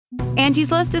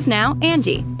Angie's List is now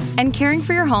Angie, and caring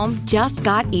for your home just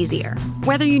got easier.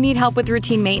 Whether you need help with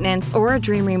routine maintenance or a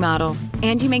dream remodel,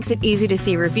 Angie makes it easy to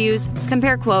see reviews,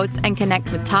 compare quotes, and connect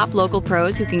with top local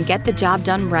pros who can get the job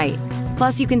done right.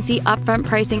 Plus, you can see upfront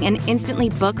pricing and instantly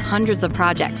book hundreds of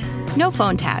projects. No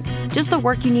phone tag, just the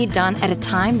work you need done at a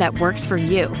time that works for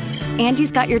you.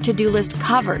 Angie's got your to-do list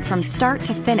covered from start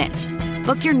to finish.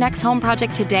 Book your next home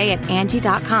project today at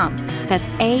Angie.com. That's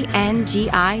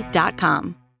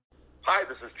ANGI.com. Hi,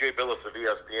 this is Jay Billis of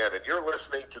ESPN, and you're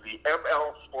listening to the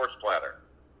ML Sports Platter.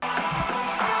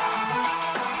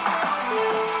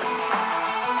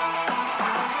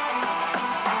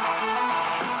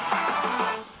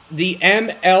 The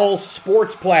ML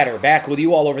Sports Platter, back with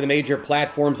you all over the major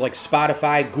platforms like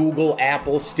Spotify, Google,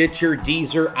 Apple, Stitcher,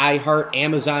 Deezer, iHeart,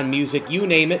 Amazon Music, you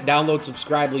name it. Download,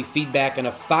 subscribe, leave feedback, and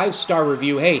a 5-star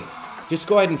review. Hey, just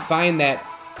go ahead and find that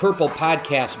purple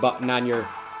podcast button on your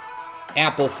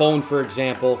Apple phone, for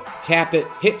example. Tap it,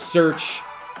 hit search,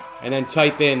 and then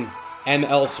type in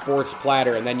ML Sports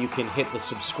Platter, and then you can hit the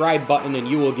subscribe button, and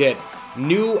you will get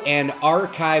new and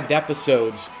archived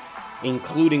episodes,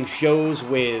 including shows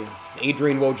with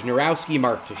Adrian Wojnarowski,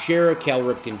 Mark Teixeira, Cal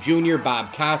Ripken Jr.,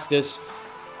 Bob Costas,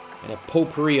 and a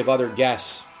potpourri of other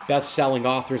guests, best-selling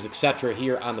authors, etc.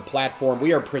 here on the platform.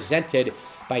 We are presented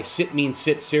by Sit Mean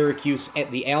Sit Syracuse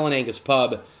at the Allen Angus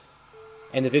Pub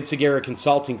and the Vince Aguirre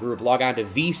Consulting Group. Log on to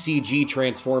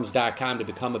vcgtransforms.com to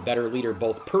become a better leader,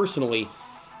 both personally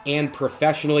and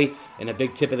professionally. And a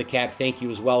big tip of the cap thank you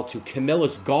as well to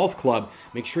Camillus Golf Club.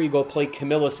 Make sure you go play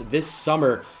Camillus this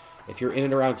summer if you're in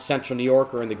and around Central New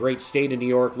York or in the great state of New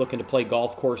York looking to play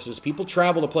golf courses. People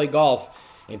travel to play golf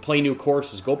and play new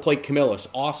courses. Go play Camillus.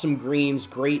 Awesome greens,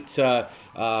 great scenery,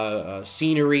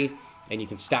 and you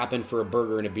can stop in for a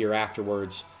burger and a beer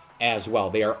afterwards as well.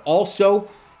 They are also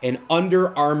an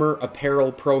Under Armour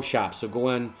apparel pro shop. So go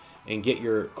in and get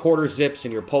your quarter zips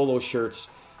and your polo shirts.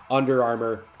 Under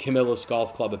Armour, Camillus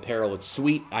Golf Club apparel. It's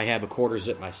sweet. I have a quarter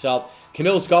zip myself.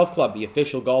 Camillus Golf Club, the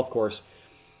official golf course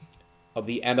of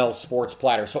the ML Sports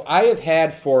Platter. So I have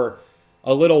had for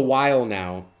a little while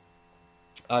now,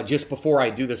 just before I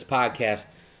do this podcast,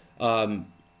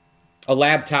 a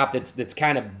laptop that's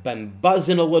kind of been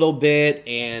buzzing a little bit,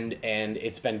 and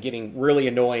it's been getting really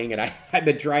annoying, and I've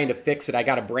been trying to fix it. I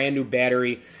got a brand new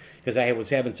battery because I was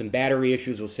having some battery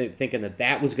issues. I was thinking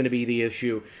that was going to be the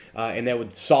issue, and that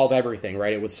would solve everything,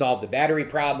 right? It would solve the battery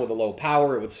problem with the low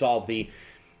power. It would solve the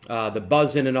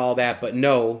buzzing and all that, but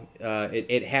no,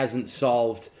 it hasn't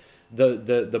solved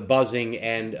the buzzing,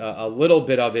 and a little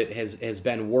bit of it has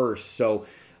been worse. So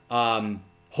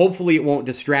hopefully it won't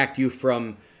distract you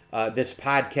from this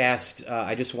podcast.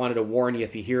 I just wanted to warn you,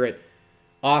 if you hear it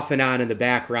off and on in the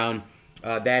background,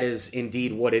 that is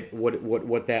indeed what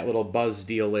that little buzz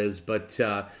deal is. But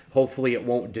hopefully it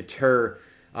won't deter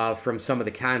from some of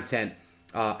the content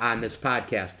on this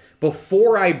podcast.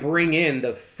 Before I bring in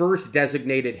the first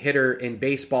designated hitter in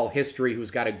baseball history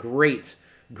who's got a great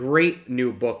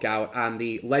new book out on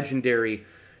the legendary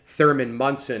Thurman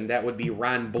Munson, that would be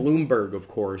Ron Blomberg, of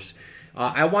course.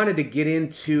 I wanted to get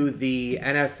into the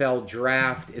NFL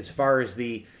draft as far as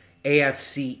the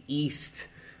AFC East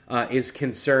is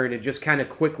concerned, and just kind of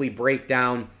quickly break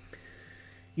down,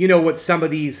 what some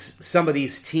of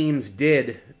these teams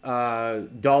did.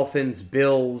 Dolphins,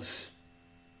 Bills,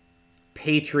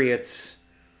 Patriots,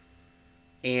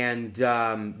 and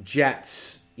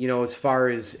Jets. As far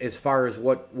as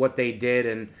what they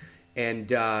did, and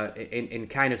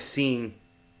kind of seeing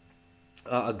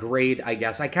a grade, I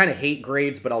guess. I kind of hate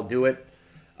grades, but I'll do it.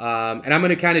 And I'm going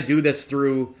to kind of do this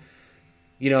through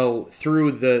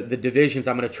the divisions.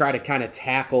 I'm going to try to kind of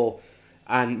tackle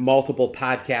on multiple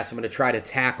podcasts. I'm going to try to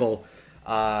tackle,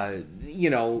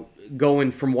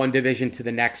 going from one division to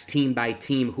the next, team by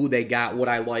team, who they got, what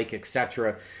I like,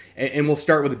 etc. And we'll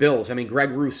start with the Bills. I mean,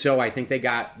 Greg Rousseau, I think they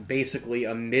got basically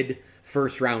a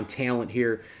mid-first-round talent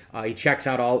here. He checks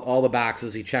out all the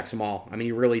boxes. He checks them all. I mean,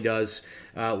 he really does.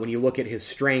 When you look at his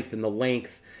strength and the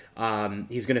length,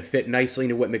 he's going to fit nicely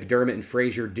into what McDermott and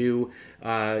Frazier do.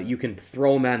 You can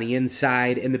throw him on the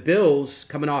inside. And the Bills,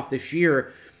 coming off this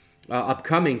year,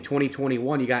 upcoming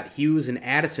 2021, you got Hughes and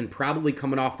Addison probably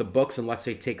coming off the books unless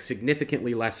they take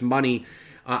significantly less money.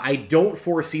 I don't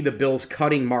foresee the Bills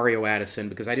cutting Mario Addison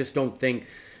because I just don't think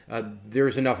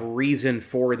there's enough reason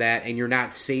for that, and you're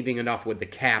not saving enough with the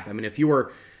cap. I mean, if you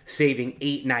were saving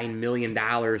 $8-9 million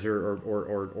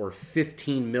or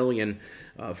 $15 million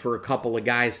for a couple of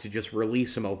guys to just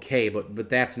release them, okay, but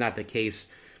that's not the case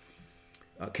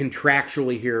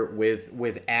contractually here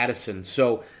with Addison.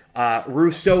 So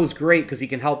Rousseau's great because he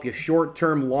can help you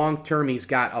short-term, long-term. He's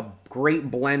got a great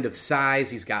blend of size.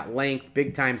 He's got length,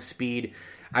 big-time speed.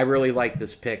 I really like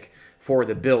this pick for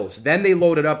the Bills. Then they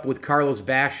loaded up with Carlos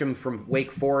Basham from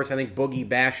Wake Forest. I think Boogie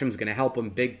Basham's going to help him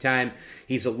big time.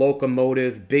 He's a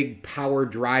locomotive, big power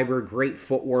driver, great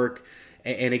footwork,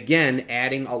 and again,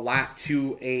 adding a lot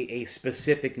to a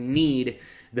specific need.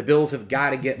 The Bills have got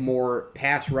to get more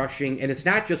pass rushing, and it's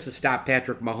not just to stop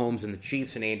Patrick Mahomes and the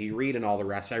Chiefs and Andy Reid and all the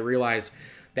rest. I realize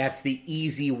that's the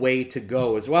easy way to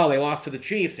go as well. They lost to the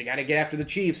Chiefs. They got to get after the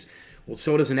Chiefs. Well,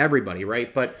 so doesn't everybody,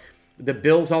 right? But the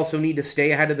Bills also need to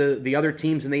stay ahead of the other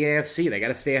teams in the AFC. They got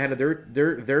to stay ahead of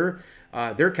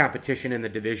their competition in the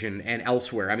division and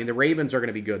elsewhere. I mean, the Ravens are going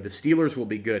to be good. The Steelers will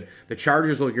be good. The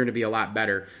Chargers are going to be a lot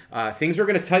better. Things are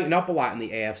going to tighten up a lot in the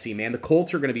AFC, man. The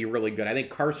Colts are going to be really good. I think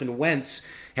Carson Wentz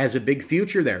has a big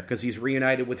future there because he's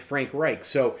reunited with Frank Reich.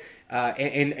 So,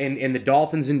 and the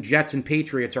Dolphins and Jets and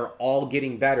Patriots are all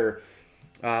getting better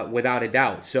without a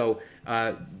doubt. So,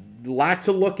 a lot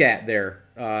to look at there.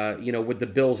 With the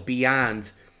Bills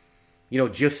beyond,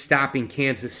 just stopping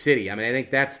Kansas City. I mean, I think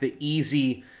that's the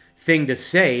easy thing to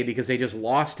say because they just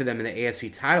lost to them in the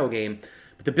AFC title game.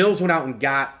 But the Bills went out and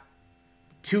got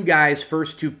two guys,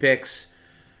 first two picks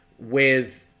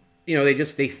with,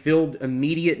 they filled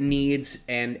immediate needs.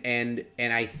 And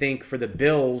I think for the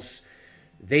Bills,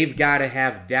 they've got to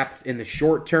have depth in the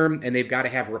short term and they've got to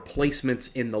have replacements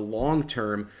in the long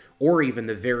term or even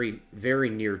the very,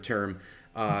 very near term.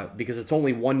 Because it's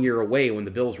only 1 year away when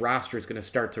the Bills roster is going to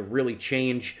start to really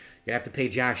change. You have to pay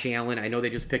Josh Allen. I know they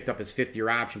just picked up his fifth-year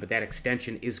option, but that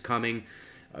extension is coming.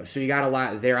 So you got a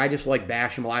lot there. I just like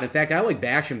Basham a lot. In fact, I like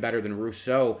Basham better than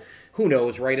Rousseau. Who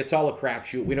knows, right? It's all a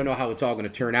crapshoot. We don't know how it's all going to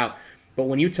turn out. But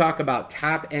when you talk about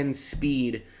top-end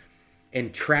speed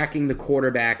and tracking the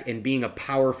quarterback and being a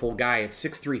powerful guy at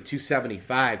 6'3",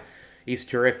 275, he's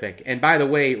terrific. And by the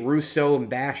way, Rousseau and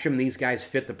Basham, these guys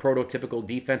fit the prototypical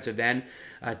defensive end.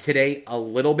 Today, a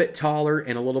little bit taller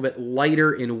and a little bit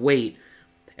lighter in weight,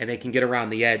 and they can get around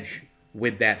the edge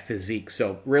with that physique.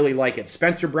 So really like it.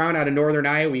 Spencer Brown out of Northern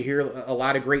Iowa, we hear a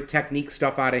lot of great technique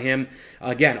stuff out of him.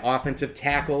 Again, offensive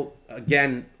tackle.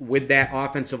 Again, with that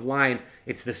offensive line,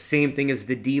 it's the same thing as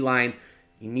the D-line.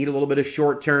 You need a little bit of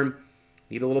short term,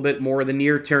 need a little bit more of the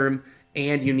near term,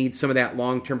 and you need some of that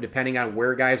long term depending on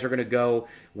where guys are going to go,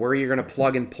 where you're going to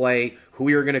plug and play, who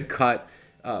you're going to cut.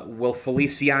 Will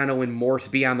Feliciano and Morse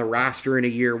be on the roster in a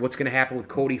year? What's going to happen with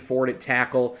Cody Ford at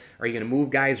tackle? Are you going to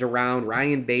move guys around?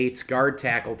 Ryan Bates, guard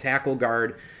tackle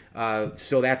guard.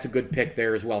 So that's a good pick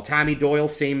there as well. Tommy Doyle,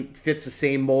 fits the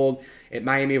same mold at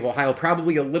Miami of Ohio.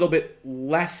 Probably a little bit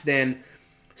less than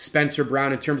Spencer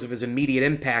Brown in terms of his immediate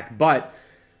impact, but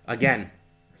again,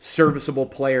 serviceable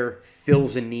player,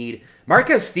 fills a need.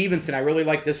 Marquez Stevenson, I really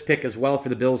like this pick as well for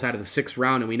the Bills out of the 6th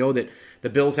round, and we know that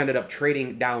the Bills ended up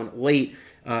trading down late.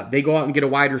 They go out and get a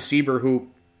wide receiver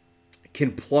who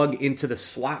can plug into the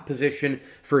slot position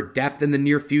for depth in the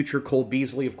near future. Cole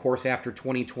Beasley, of course, after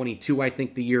 2022, I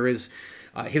think the year is.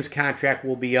 His contract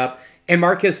will be up. And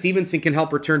Marquez Stevenson can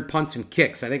help return punts and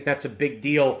kicks. I think that's a big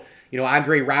deal.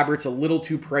 Andre Roberts, a little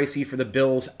too pricey for the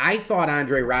Bills. I thought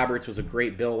Andre Roberts was a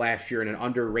great Bill last year and an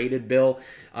underrated Bill.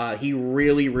 He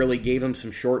really, really gave him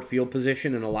some short field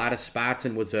position in a lot of spots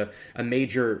and was a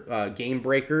major game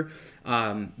breaker.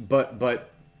 But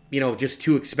just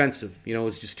too expensive. It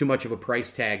was just too much of a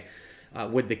price tag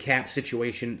with the cap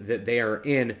situation that they are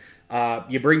in.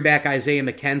 You bring back Isaiah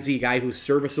McKenzie, a guy who's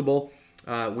serviceable.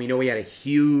 We know he had a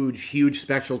huge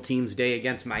special teams day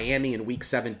against Miami in Week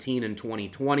 17 in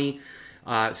 2020.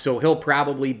 So he'll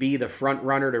probably be the front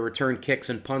runner to return kicks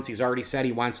and punts. He's already said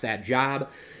he wants that job.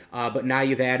 But now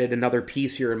you've added another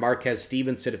piece here in Marquez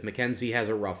Stevenson if McKenzie has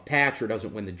a rough patch or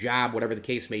doesn't win the job, whatever the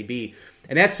case may be.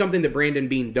 And that's something that Brandon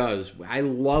Beane does. I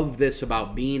love this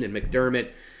about Beane and McDermott.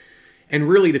 And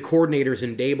really the coordinators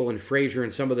in Dable and Frazier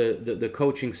and some of the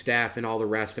coaching staff and all the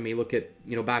rest. I mean, look at,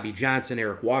 Bobby Johnson,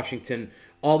 Eric Washington,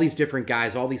 all these different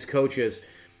guys, all these coaches.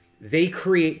 They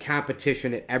create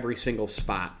competition at every single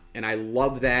spot. And I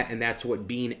love that, and that's what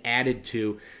Beane added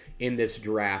to in this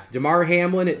draft. Damar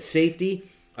Hamlin at safety.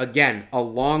 Again, a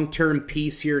long-term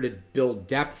piece here to build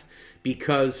depth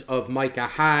because of Micah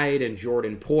Hyde and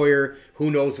Jordan Poyer.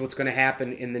 Who knows what's going to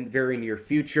happen in the very near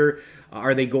future?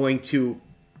 Are they going to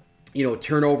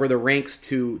turn over the ranks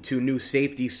to new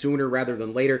safety sooner rather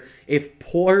than later? If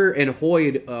Poyer and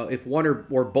Hoyd, if one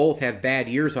or both have bad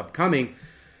years upcoming,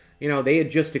 they had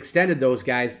just extended those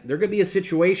guys. There could be a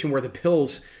situation where the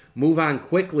Bills move on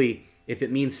quickly if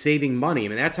it means saving money. I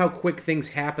mean, that's how quick things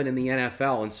happen in the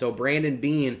NFL. And so Brandon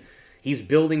Beane, he's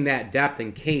building that depth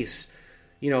in case,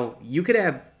 you could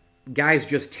have guys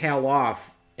just tail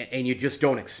off and you just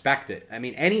don't expect it. I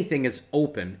mean, anything is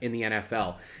open in the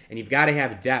NFL, and you've got to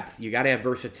have depth. You got to have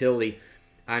versatility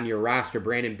on your roster.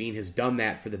 Brandon Beane has done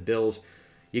that for the Bills.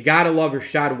 You got to love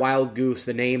Rashad Wildgoose,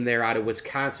 the name there out of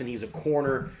Wisconsin. He's a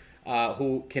corner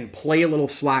who can play a little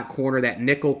slot corner. That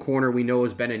nickel corner we know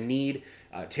has been a need.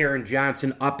 Taron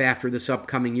Johnson up after this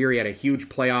upcoming year. He had a huge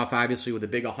playoff, obviously, with a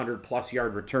big 100-plus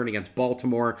yard return against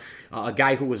Baltimore. A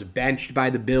guy who was benched by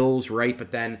the Bills, right,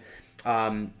 but then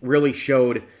really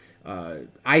showed,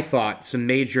 I thought, some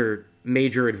major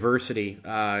adversity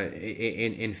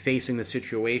in facing the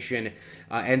situation.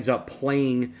 Ends up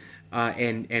playing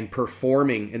and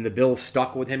performing, and the Bills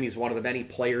stuck with him. He's one of the many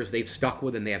players they've stuck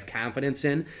with and they have confidence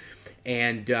in.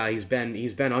 And he's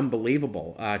been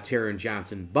unbelievable, Taron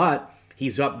Johnson. But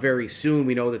he's up very soon.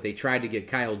 We know that they tried to get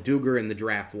Kyle Duggar in the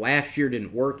draft last year.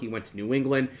 Didn't work. He went to New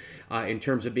England in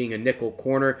terms of being a nickel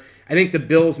corner. I think the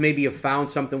Bills maybe have found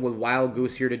something with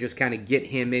Wildgoose here to just kind of get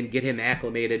him in, get him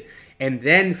acclimated. And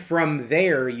then from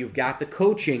there, you've got the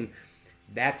coaching.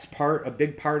 That's a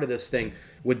big part of this thing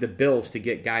with the Bills to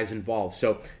get guys involved.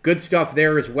 So good stuff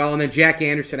there as well. And then Jack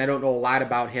Anderson, I don't know a lot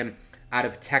about him out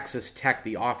of Texas Tech,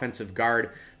 the offensive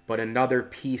guard. But another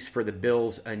piece for the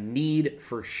Bills, a need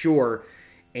for sure,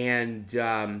 and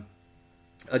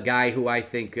a guy who I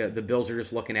think the Bills are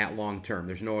just looking at long term.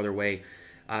 There's no other way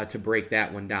to break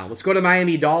that one down. Let's go to the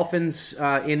Miami Dolphins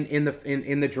in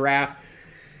the draft.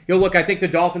 Look, I think the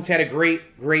Dolphins had a great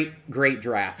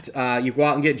draft. You go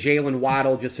out and get Jalen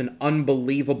Waddle, just an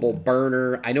unbelievable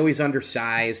burner. I know he's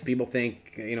undersized. People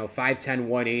think 5'10",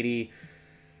 180.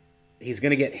 He's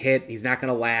going to get hit. He's not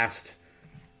going to last.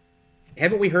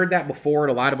 Haven't we heard that before at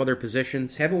a lot of other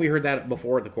positions? Haven't we heard that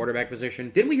before at the quarterback position?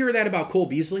 Didn't we hear that about Cole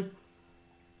Beasley?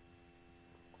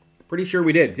 Pretty sure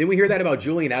we did. Didn't we hear that about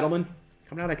Julian Edelman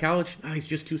coming out of college? Oh, he's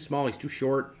just too small. He's too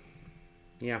short.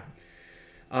 Yeah.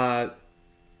 I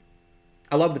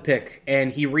love the pick.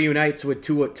 And he reunites with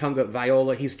Tua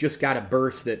Tagovailoa. He's just got a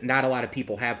burst that not a lot of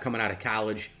people have coming out of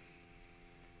college.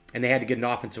 And they had to get an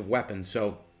offensive weapon.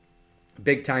 So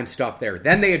big-time stuff there.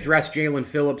 Then they addressed Jalen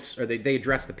Phillips, or they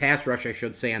addressed the pass rush, I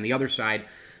should say, on the other side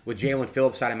with Jalen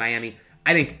Phillips out of Miami.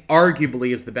 I think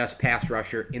arguably is the best pass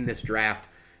rusher in this draft.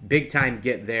 Big-time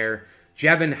get there.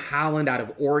 Jevon Holland out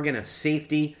of Oregon, a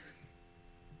safety.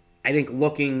 I think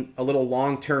looking a little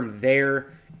long-term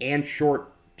there and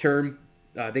short-term.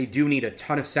 They do need a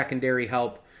ton of secondary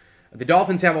help. The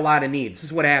Dolphins have a lot of needs. This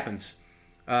is what happens.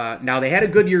 Now, they had a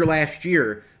good year last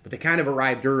year, but they kind of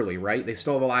arrived early, right? They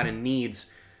still have a lot of needs.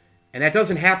 And that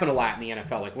doesn't happen a lot in the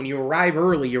NFL. Like, when you arrive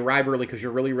early because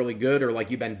you're really, really good, or like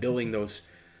you've been building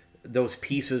those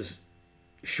pieces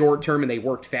short-term and they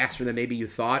worked faster than maybe you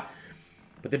thought.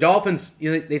 But the Dolphins,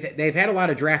 they've had a lot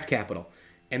of draft capital.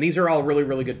 And these are all really,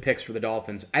 really good picks for the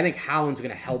Dolphins. I think Holland's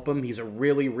going to help them. He's a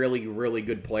really, really, really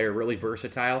good player, really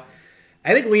versatile.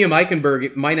 I think Liam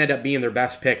Eichenberg might end up being their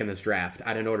best pick in this draft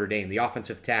out of Notre Dame, the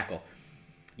offensive tackle.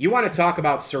 You want to talk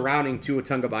about surrounding Tua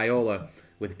Tagovailoa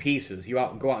with pieces. You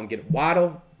go out and get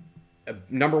Waddle, a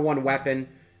number one weapon,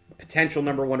 a potential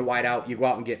number one wideout. You go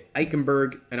out and get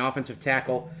Eichenberg, an offensive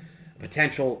tackle, a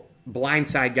potential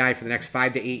blindside guy for the next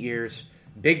 5 to 8 years.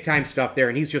 Big-time stuff there,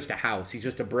 and he's just a house. He's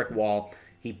just a brick wall.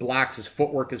 He blocks. His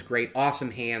footwork is great.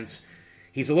 Awesome hands.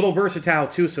 He's a little versatile,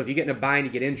 too, so if you get in a bind,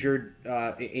 you get injured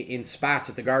in spots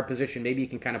at the guard position, maybe you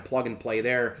can kind of plug and play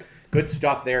there. Good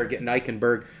stuff there, getting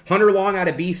Eichenberg. Hunter Long out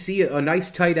of BC, a nice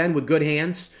tight end with good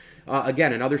hands.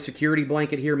 Again, another security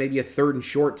blanket here, maybe a third and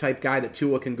short type guy that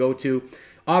Tua can go to.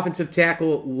 Offensive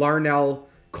tackle, Larnell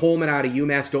Coleman out of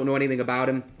UMass. Don't know anything about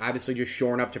him. Obviously just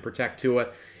shoring up to protect Tua.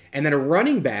 And then a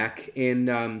running back in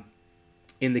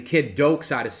the kid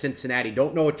Dokes out of Cincinnati.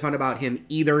 Don't know a ton about him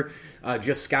either.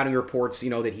 Just scouting reports,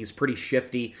 that he's pretty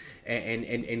shifty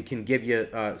and can give you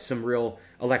some real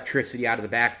electricity out of the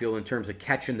backfield in terms of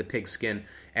catching the pigskin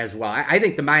as well. I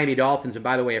think the Miami Dolphins, and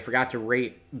by the way, I forgot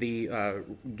to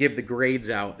give the grades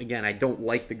out. Again, I don't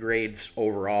like the grades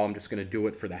overall. I'm just going to do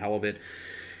it for the hell of it.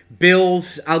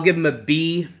 Bills, I'll give them a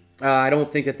B. I don't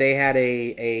think that they had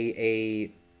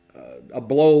a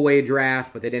blowaway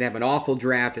draft, but they didn't have an awful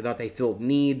draft. I thought they filled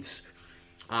needs,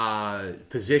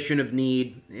 position of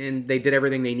need, and they did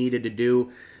everything they needed to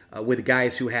do with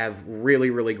guys who have really,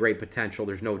 really great potential.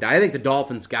 There's no doubt. I think the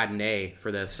Dolphins got an A for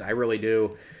this. I really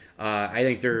do. I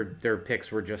think their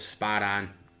picks were just spot on,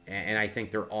 and I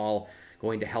think they're all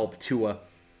going to help Tua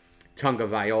Tunga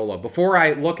Viola. Before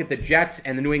I look at the Jets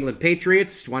and the New England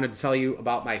Patriots, I wanted to tell you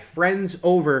about my friends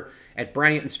over at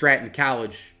Bryant and Stratton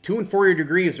College. 2- and 4-year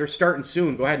degrees, they're starting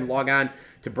soon. Go ahead and log on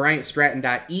to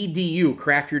bryantstratton.edu.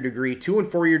 Craft your degree. 2- and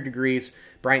 4-year degrees.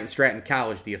 Bryant and Stratton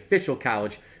College, the official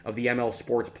college of the ML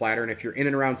Sports Platter. And if you're in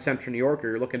and around Central New York, or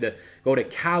you're looking to go to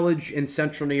college in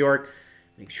Central New York,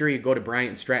 make sure you go to Bryant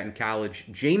and Stratton College,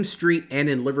 James Street and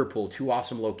in Liverpool, 2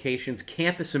 awesome locations.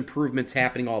 Campus improvements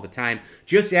happening all the time.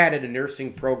 Just added a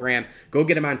nursing program. Go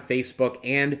get them on Facebook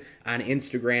and on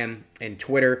Instagram and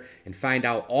Twitter and find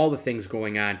out all the things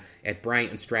going on at Bryant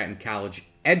and Stratton College.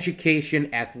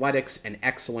 Education, athletics, and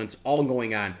excellence all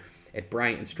going on at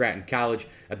Bryant and Stratton College.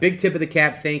 A big tip of the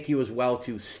cap thank you as well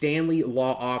to Stanley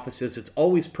Law Offices. It's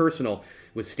always personal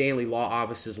with Stanley Law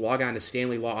Offices. Log on to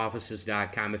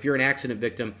StanleyLawOffices.com. If you're an accident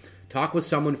victim, talk with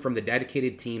someone from the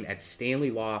dedicated team at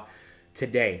Stanley Law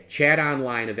today. Chat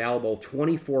online, available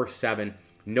 24/7.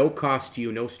 No cost to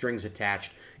you, no strings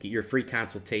attached. Get your free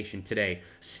consultation today.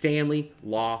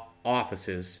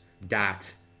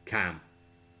 StanleyLawOffices.com.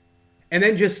 And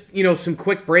then just, some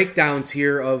quick breakdowns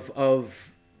here of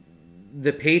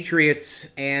the Patriots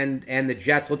and the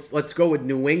Jets. Let's go with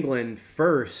New England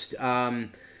first. I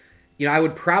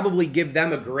would probably give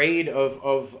them a grade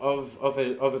of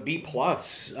a B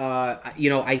plus.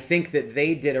 I think that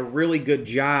they did a really good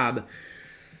job,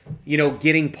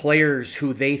 getting players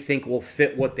who they think will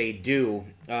fit what they do,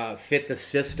 fit the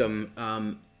system.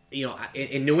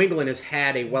 In New England has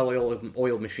had a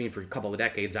well-oiled machine for a couple of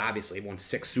decades. Obviously, won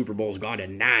 6 Super Bowls, gone to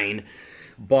 9,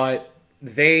 but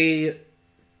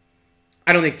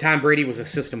I don't think Tom Brady was a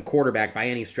system quarterback by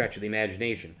any stretch of the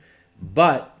imagination.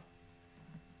 But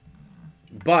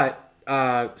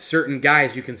certain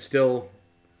guys you can still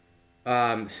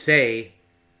say,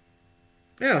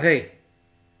 oh, hey,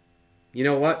 you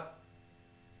know what?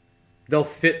 They'll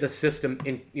fit the system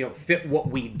and fit what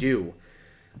we do.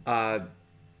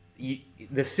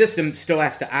 The system still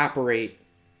has to operate,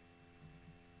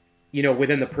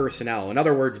 within the personnel. In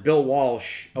other words, Bill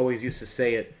Walsh always used to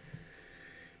say it.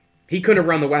 He couldn't have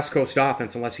run the West Coast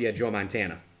offense unless he had Joe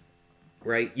Montana,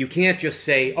 right? You can't just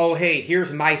say, oh, hey,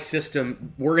 here's my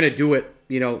system. We're going to do it,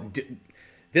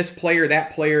 this player,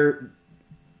 that player,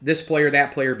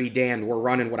 be damned. We're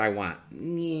running what I want.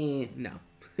 No.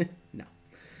 No.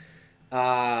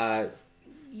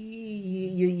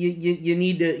 You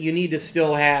need to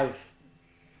still have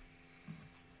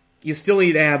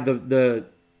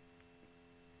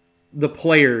the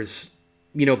players,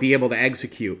 be able to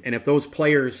execute. And if those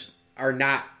players are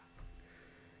not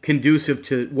conducive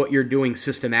to what you're doing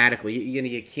systematically,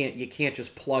 you can't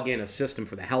just plug in a system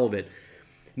for the hell of it.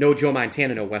 No Joe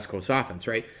Montana, no West Coast offense,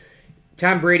 right?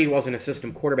 Tom Brady wasn't a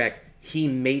system quarterback. He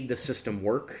made the system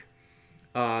work.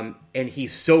 And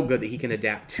he's so good that he can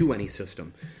adapt to any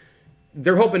system.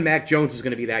 They're hoping Mac Jones is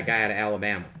going to be that guy out of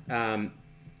Alabama.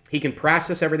 He can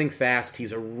process everything fast.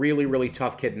 He's a really, really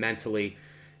tough kid mentally.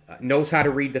 Knows how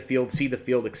to read the field, see the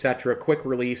field, etc. Quick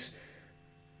release.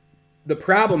 The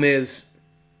problem is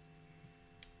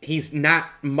he's not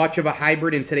much of a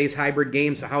hybrid in today's hybrid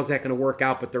game, so how's that going to work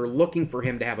out? But they're looking for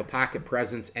him to have a pocket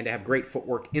presence and to have great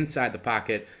footwork inside the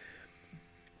pocket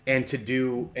and to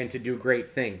do great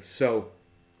things. So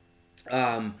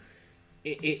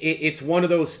it's one of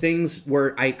those things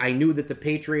where I knew that the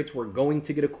Patriots were going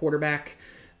to get a quarterback.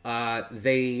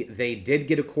 They did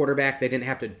get a quarterback. They didn't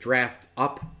have to draft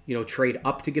up, trade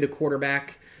up to get a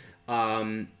quarterback.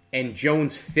 And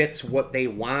Jones fits what they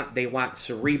want. They want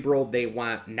cerebral. They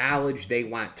want knowledge. They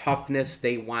want toughness.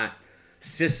 They want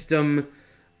system,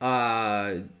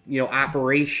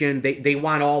 operation. They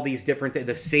want all these different things.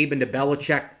 The Saban to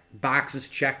Belichick boxes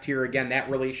checked here again. That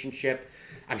relationship.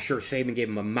 I'm sure Saban gave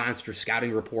him a monster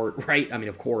scouting report, right? I mean,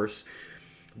 of course.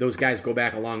 Those guys go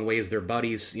back a long ways. They're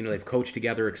buddies. They've coached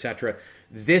together, etc.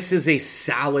 This is a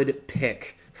solid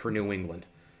pick for New England.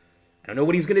 I don't know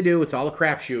what he's going to do. It's all a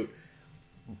crapshoot.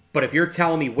 But if you're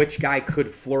telling me which guy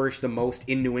could flourish the most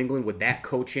in New England with that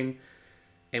coaching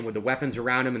and with the weapons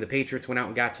around him, and the Patriots went out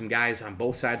and got some guys on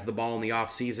both sides of the ball in the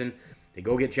offseason, they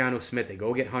go get Jonnu Smith, they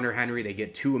go get Hunter Henry, they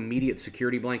get 2 immediate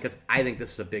security blankets. I think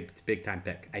this is a big-time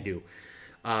pick. I do.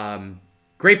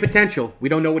 Great potential. We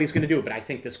don't know what he's going to do, but I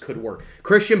think this could work.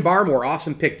 Christian Barmore,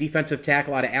 awesome pick, defensive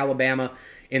tackle out of Alabama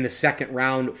in the second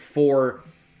round for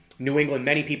New England.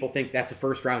 Many people think that's a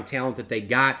first-round talent that they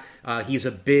got. He's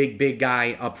a big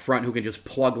guy up front who can just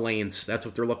plug lanes. That's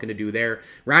what they're looking to do there.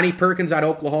 Ronnie Perkins out of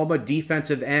Oklahoma,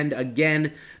 defensive end.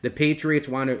 Again, the Patriots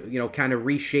want to, kind of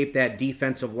reshape that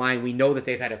defensive line. We know that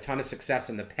they've had a ton of success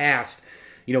in the past,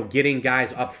 getting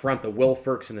guys up front, the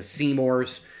Wilforks and the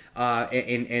Seymours.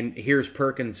 And here's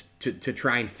Perkins to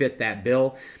try and fit that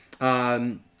bill.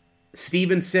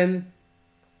 Stevenson,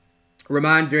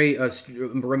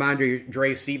 Ramondre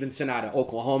Dre Stevenson out of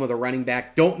Oklahoma, the running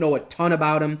back. Don't know a ton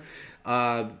about him.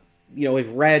 We've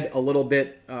read a little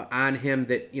bit on him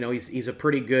that, he's a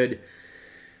pretty good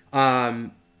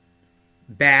back.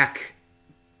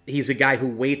 He's a guy who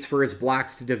waits for his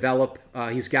blocks to develop.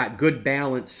 He's got good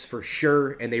balance for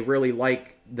sure, and they really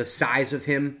like the size of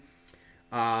him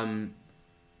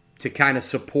to kind of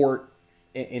support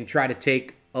and try to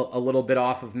take a little bit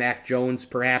off of Mac Jones,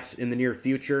 perhaps in the near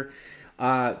future.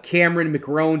 Cameron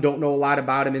McGrone, don't know a lot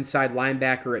about him, inside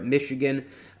linebacker at Michigan.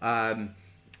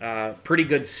 Pretty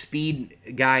good speed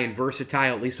guy and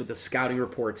versatile, at least what the scouting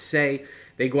reports say.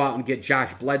 They go out and get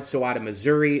Josh Bledsoe out of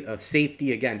Missouri, a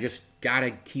safety. Again, just got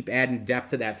to keep adding depth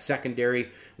to that secondary.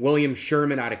 William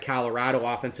Sherman out of Colorado,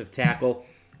 offensive tackle,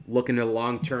 looking at a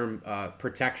long-term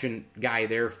protection guy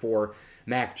there for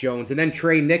Mac Jones. And then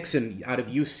Trey Nixon out of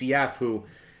UCF, who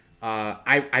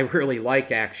I really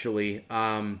like, actually.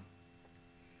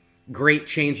 Great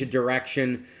change of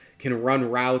direction, can run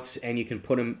routes, and you can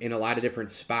put him in a lot of different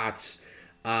spots,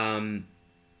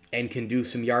 and can do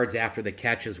some yards after the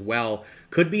catch as well.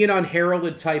 Could be an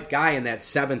unheralded type guy in that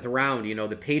 7th round.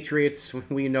 The Patriots,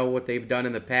 we know what they've done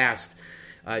in the past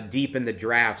deep in the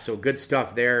draft. So good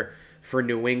stuff there for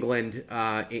New England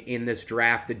in this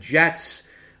draft. The Jets,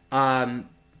 I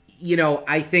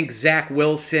think Zach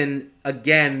Wilson,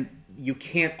 again, you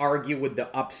can't argue with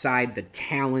the upside, the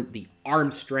talent, the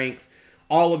arm strength.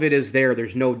 All of it is there.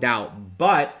 There's no doubt.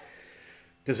 But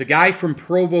there's a guy from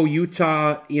Provo,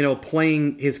 Utah,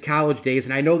 playing his college days,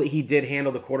 and I know that he did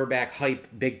handle the quarterback hype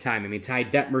big time. I mean, Ty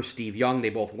Detmer, Steve Young, they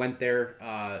both went there,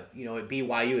 at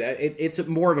BYU. It's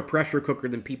more of a pressure cooker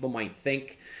than people might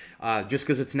think, just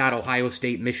because it's not Ohio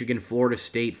State, Michigan, Florida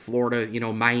State, Florida,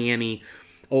 Miami,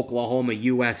 Oklahoma,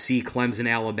 USC, Clemson,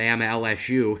 Alabama,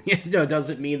 LSU. It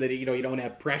doesn't mean that, you don't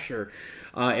have pressure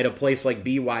at a place like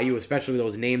BYU, especially with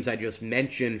those names I just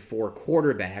mentioned for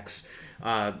quarterbacks.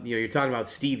 You're talking about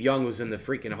Steve Young, who's in the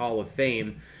freaking Hall of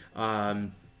Fame.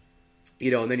 And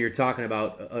then you're talking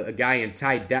about a guy in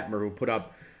Ty Detmer who put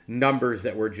up numbers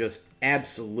that were just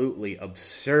absolutely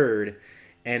absurd.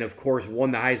 And, of course, won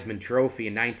the Heisman Trophy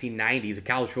in 1990. He's a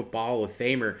college football Hall of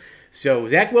Famer. So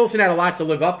Zach Wilson had a lot to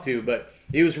live up to, but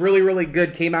he was really, really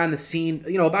good. Came on the scene,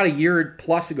 about a year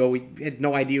plus ago. We had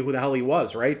no idea who the hell he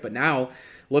was, right? But now,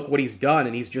 look what he's done,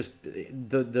 and he's just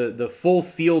the full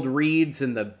field reads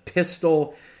and the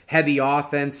pistol-heavy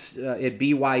offense at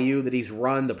BYU that he's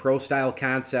run, the pro-style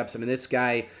concepts. I mean, this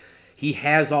guy, he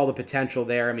has all the potential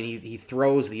there. I mean, he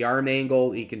throws the arm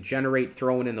angle. He can generate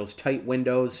throwing in those tight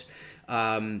windows.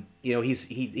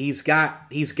 He's got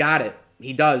it.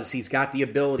 He does. He's got the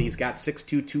ability. He's got 6'2",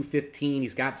 215.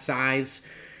 He's got size.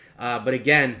 But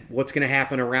again, what's going to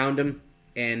happen around him?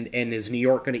 And is New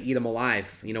York going to eat him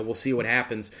alive? We'll see what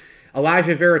happens.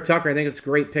 Elijah Vera Tucker, I think it's a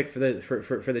great pick for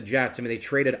the Jets. I mean, they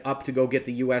traded up to go get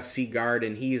the USC guard,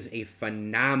 and he is a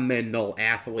phenomenal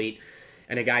athlete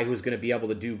and a guy who's going to be able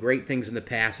to do great things in the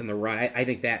pass and the run. I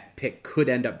think that pick could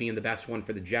end up being the best one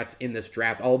for the Jets in this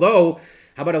draft. Although,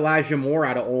 how about Elijah Moore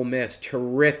out of Ole Miss?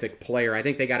 Terrific player. I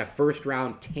think they got a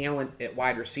first-round talent at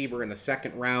wide receiver in the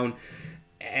 2nd round.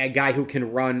 A guy who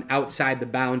can run outside the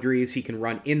boundaries. He can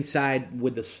run inside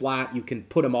with the slot. You can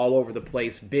put him all over the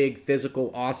place. Big, physical,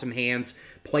 awesome hands.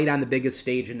 Played on the biggest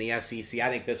stage in the SEC. I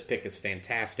think this pick is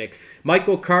fantastic.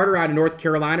 Michael Carter out of North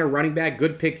Carolina, running back.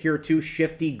 Good pick here, too.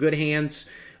 Shifty, good hands.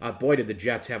 Boy, did the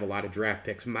Jets have a lot of draft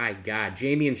picks. My God.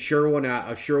 Jamie Sherwood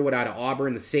out of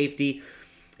Auburn, the safety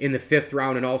in the 5th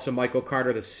round, and also Michael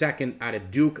Carter, the 2nd out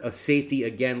of Duke, a safety,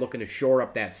 again, looking to shore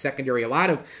up that secondary. A lot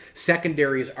of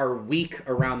secondaries are weak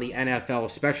around the NFL,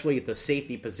 especially at the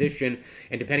safety position,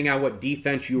 and depending on what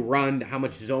defense you run, how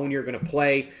much zone you're going to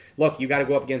play. Look, you got to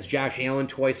go up against Josh Allen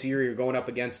twice a year. You're going up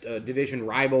against division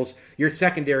rivals. Your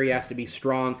secondary has to be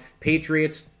strong.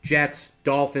 Patriots, Jets,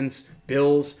 Dolphins,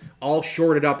 Bills, all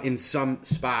shorted up in some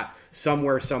spot.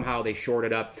 Somewhere, somehow, they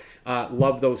shorted up.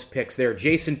 Love those picks there.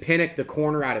 Jason Pinnock, the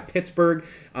corner out of Pittsburgh.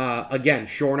 Again,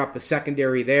 shoring up the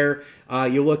secondary there.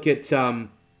 You look at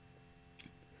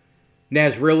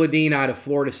Nasruddin out of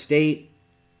Florida State.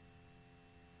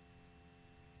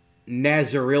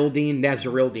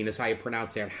 Nasruddin is how you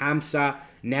pronounce that. Hamza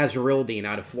Nasruddin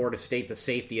out of Florida State, the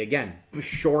safety. Again,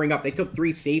 shoring up. They took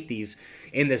 3 safeties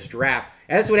in this draft.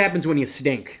 And that's what happens when you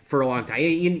stink for a long time.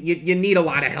 You need a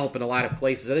lot of help in a lot of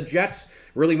places. The Jets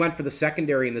really went for the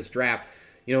secondary in this draft.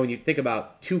 When you think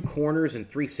about 2 corners and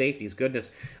 3 safeties,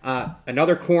 goodness.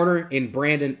 Another corner in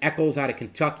Brandon Eccles out of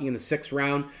Kentucky in the 6th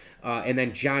round. And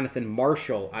then Jonathan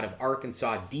Marshall out of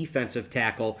Arkansas, defensive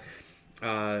tackle.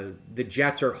 The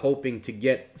Jets are hoping to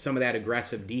get some of that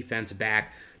aggressive defense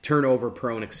back, turnover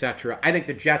prone, etc. I think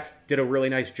the Jets did a really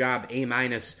nice job, A-.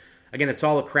 Again, it's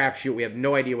all a crapshoot. We have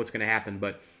no idea what's going to happen,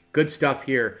 but good stuff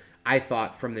here, I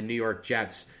thought, from the New York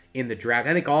Jets in the draft.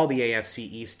 I think all the AFC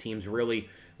East teams really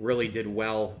did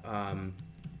well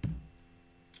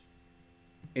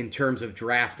in terms of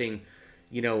drafting,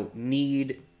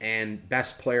 need and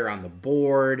best player on the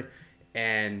board,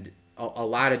 and a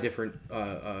lot of different,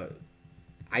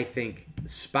 I think,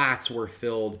 spots were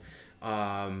filled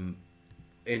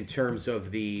in terms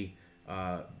of the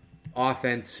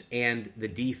offense and the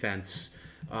defense,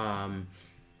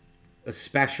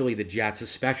 especially the Jets,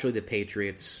 especially the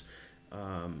Patriots.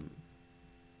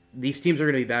 These teams are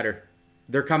going to be better.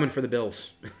 They're coming for the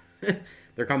Bills.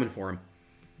 They're coming for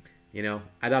them.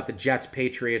 I thought the Jets,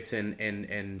 Patriots,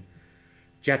 and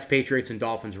Jets, Patriots, and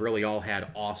Dolphins really all had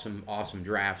awesome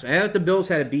drafts. And I thought the Bills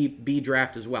had a B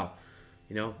draft as well.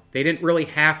 They didn't really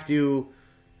have to,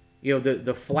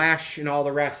 the flash and all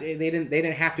the rest. They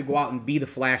didn't have to go out and be the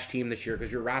flash team this year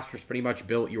because your roster's pretty much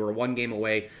built. You were one game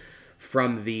away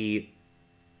from the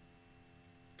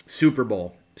Super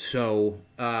Bowl. So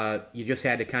you just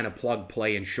had to kind of plug,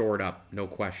 play, and shore it up, no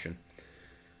question.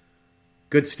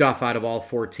 Good stuff out of all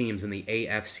four teams in the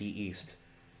AFC East.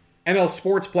 ML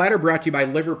Sports Platter brought to you by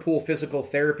Liverpool Physical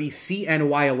Therapy,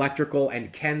 CNY Electrical,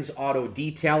 and Ken's Auto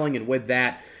Detailing. And with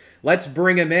that, let's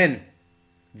bring him in.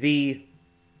 The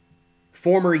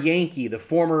former Yankee, the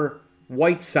former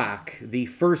White Sox, the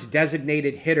first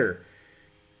designated hitter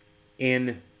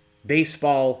in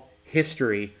baseball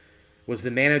history, was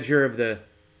the manager of the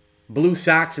Blue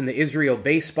Sox in the Israel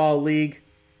Baseball League,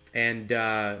 and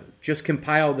just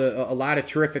compiled a lot of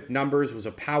terrific numbers, was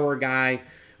a power guy,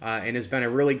 and has been a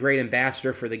really great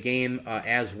ambassador for the game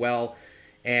as well.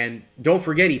 And don't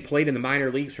forget, he played in the minor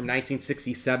leagues from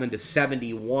 1967 to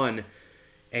 71,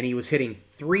 and he was hitting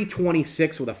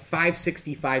 .326 with a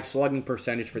 .565 slugging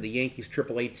percentage for the Yankees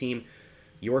AAA team,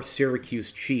 your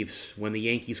Syracuse Chiefs, when the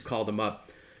Yankees called him up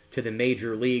to the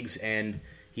major leagues. And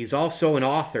he's also an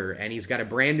author, and he's got a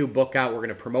brand new book out. We're going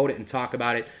to promote it and talk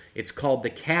about it. It's called The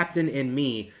Captain and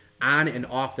Me, On and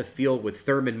Off the Field with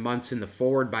Thurman Munson, the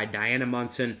forward by Diana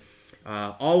Munson,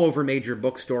 all over major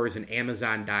bookstores and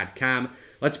Amazon.com.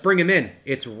 Let's bring him in.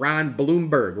 It's Ron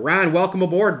Blomberg. Ron, welcome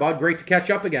aboard, bud. Great to catch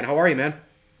up again. How are you, man?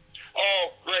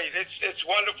 Oh, great. It's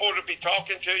wonderful to be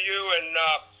talking to you, and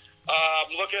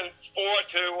I'm looking forward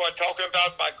to talking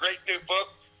about my great new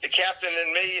book, The Captain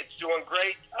and Me. It's doing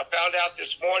great. I found out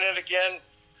this morning again,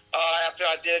 after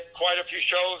I did quite a few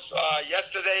shows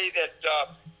yesterday, that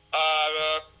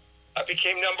I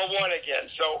became #1 again.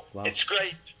 So wow. It's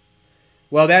great.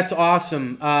 Well, that's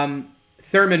awesome.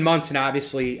 Thurman Munson,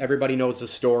 obviously, everybody knows the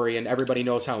story, and everybody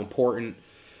knows how important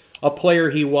a player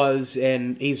he was,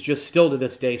 and he's just still to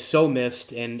this day so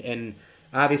missed. And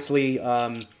obviously,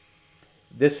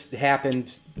 this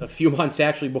happened a few months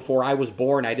actually before I was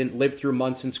born. I didn't live through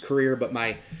Munson's career, but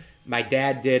my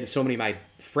dad did. So many of my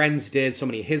friends did. So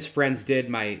many of his friends did.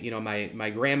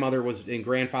 My grandmother and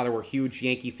grandfather were huge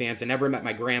Yankee fans. I never met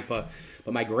my grandpa,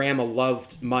 but my grandma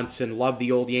loved Munson, loved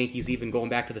the old Yankees, even going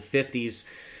back to the 50s.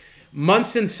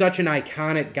 Munson's such an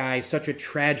iconic guy, such a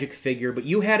tragic figure, but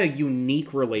you had a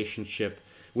unique relationship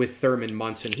with Thurman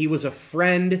Munson. He was a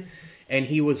friend, and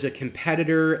he was a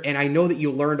competitor, and I know that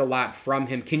you learned a lot from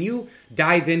him. Can you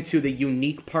dive into the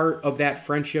unique part of that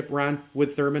friendship, Ron,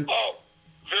 with Thurman? Oh,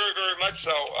 very, very much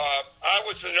so. I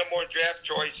was the #1 draft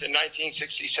choice in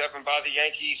 1967 by the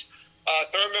Yankees.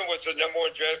 Thurman was the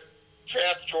 #1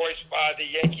 draft choice by the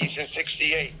Yankees in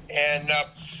 68. And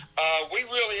we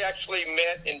really actually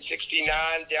met in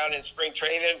 69 down in spring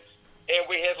training, and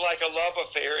we had like a love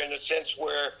affair in a sense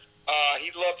where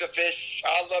he loved to fish,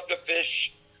 I loved to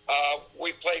fish.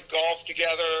 We played golf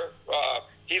together.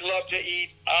 He loved to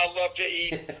eat, I loved to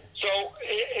eat. So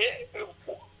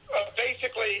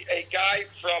basically a guy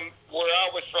from where I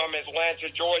was from, Atlanta,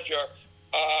 Georgia,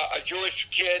 a Jewish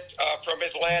kid from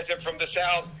Atlanta, from the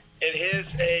South, and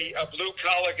a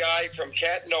blue-collar guy from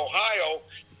Canton, Ohio.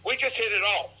 We just hit it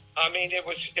off. I mean, it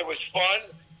was fun,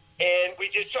 and we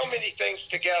did so many things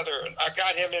together. I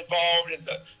got him involved in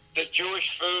the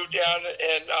Jewish food down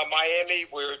in Miami.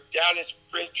 We were down in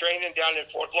spring training down in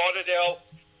Fort Lauderdale.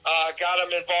 Got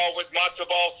him involved with matzo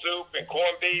ball soup and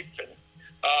corned beef and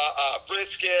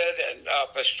brisket and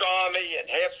pastrami and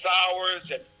half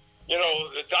sours and,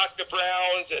 the Dr.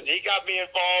 Browns. And he got me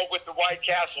involved with the White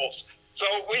Castles. So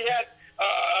we had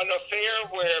an affair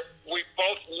where we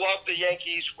both loved the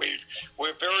Yankees.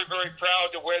 We're very, very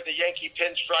proud to wear the Yankee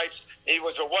pinstripes. He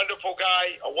was a wonderful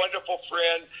guy, a wonderful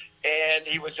friend, and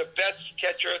he was the best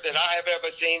catcher that I have ever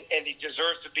seen, and he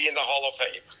deserves to be in the Hall of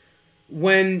Fame.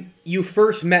 When you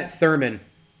first met Thurman,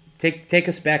 take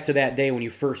us back to that day when you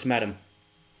first met him.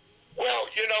 Well,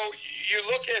 you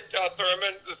look at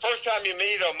Thurman, the first time you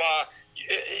meet him,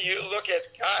 you look at,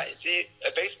 is he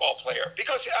a baseball player?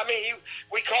 Because,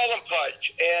 we call him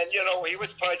Pudge, and, he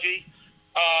was pudgy.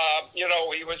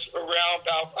 He was around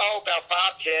about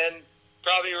 5'10",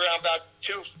 probably around about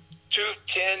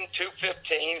 210,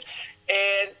 215,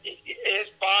 and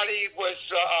his body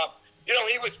was,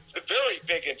 he was very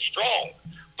big and strong,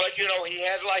 but, he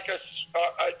had like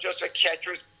just a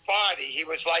catcher's body. He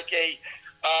was like a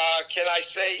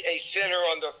center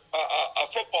on the a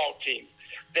football team.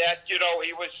 That he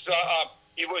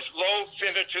was low,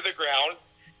 center to the ground,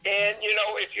 and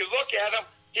if you look at him,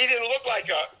 he didn't look like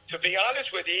to be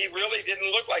honest with you, he really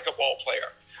didn't look like a ball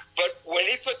player. But when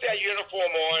he put that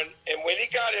uniform on, and when he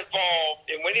got involved,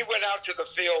 and when he went out to the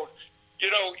field, you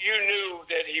knew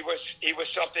that he was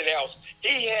something else.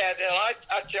 He had, and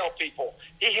I tell people,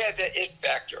 he had the it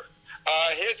factor.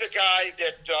 Here's a guy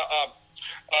that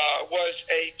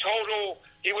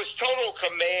He was total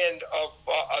command of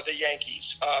the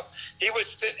Yankees. He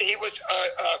was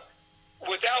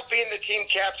without being the team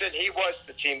captain, he was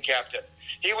the team captain.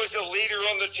 He was a leader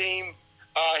on the team.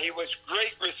 He was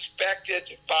great,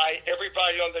 respected by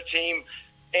everybody on the team,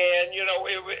 and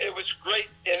it was great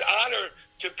and honor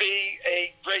to be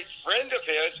a great friend of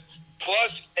his,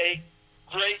 plus a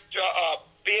great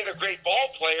being a great ball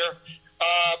player.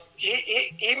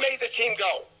 He made the team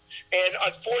go. And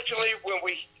unfortunately, when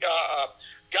we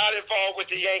got involved with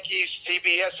the Yankees,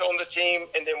 CBS owned the team,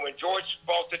 and then when George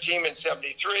bought the team in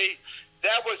 '73,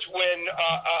 that was when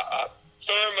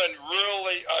Thurman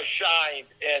really shined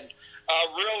and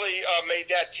really made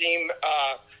that team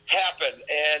happen.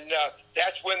 And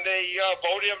that's when they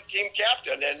voted him team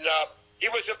captain. And he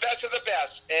was the best of the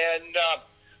best. And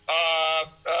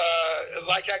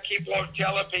like I keep on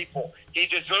telling people, he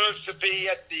deserves to be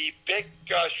at the big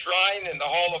shrine in the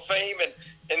Hall of Fame,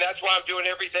 and that's why I'm doing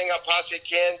everything I possibly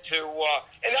can to,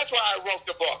 and that's why I wrote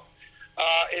the book,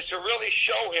 is to really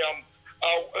show him,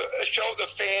 show the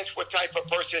fans what type of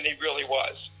person he really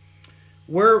was.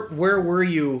 Where were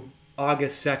you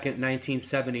August 2nd,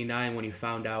 1979 when you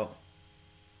found out?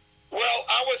 Well,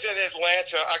 I was in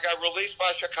Atlanta. I got released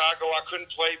by Chicago. I couldn't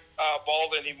play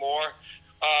ball anymore.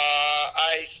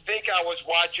 I think I was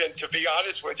watching, to be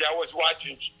honest with you, I was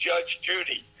watching Judge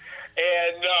Judy.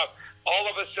 And all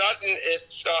of a sudden,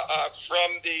 it's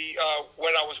from the,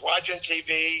 when I was watching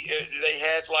TV, they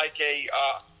had like a,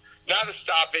 not a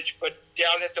stoppage, but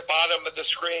down at the bottom of the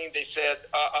screen, they said,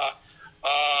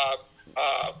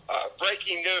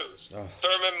 breaking news. Oh.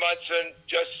 Thurman Munson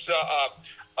just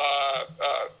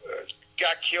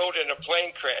got killed in a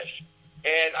plane crash.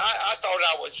 And I thought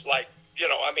I was like,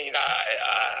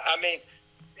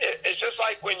 it's just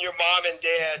like when your mom and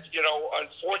dad,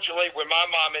 unfortunately, when my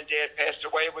mom and dad passed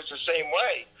away, it was the same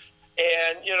way.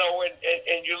 And,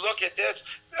 and you look at this,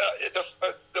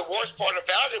 the worst part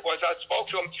about it was I spoke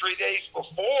to him 3 days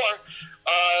before.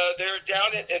 They're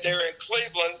in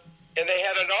Cleveland, and they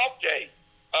had an off day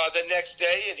the next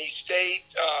day, and he stayed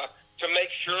to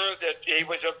make sure that he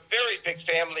was a very big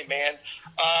family man.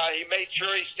 He made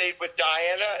sure he stayed with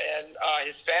Diana and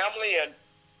his family, and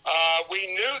we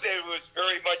knew that he was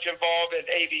very much involved in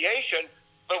aviation,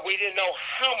 but we didn't know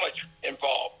how much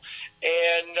involved.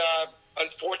 And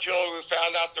unfortunately, we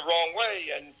found out the wrong way,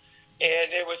 and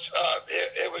it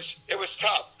was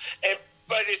tough.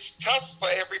 But it's tough for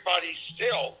everybody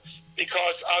still,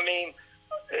 because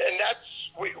and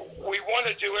that's we want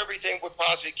to do everything we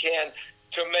possibly can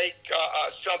to make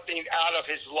something out of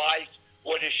his life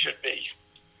what it should be.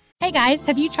 Hey guys,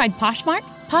 have you tried Poshmark?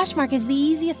 Poshmark is the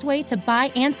easiest way to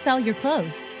buy and sell your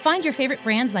clothes. Find your favorite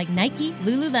brands like Nike,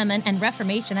 Lululemon, and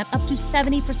Reformation at up to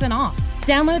 70% off.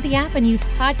 Download the app and use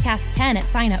Podcast10 at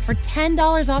sign up for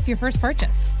 $10 off your first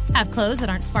purchase. Have clothes that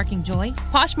aren't sparking joy?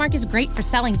 Poshmark is great for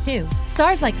selling too.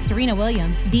 Stars like Serena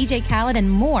Williams, DJ Khaled,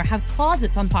 and more have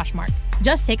closets on Poshmark.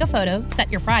 Just take a photo, set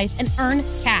your price, and earn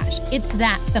cash. It's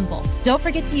that simple. Don't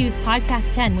forget to use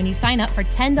Podcast 10 when you sign up for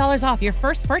 $10 off your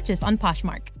first purchase on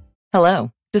Poshmark.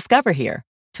 Hello, Discover here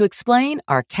to explain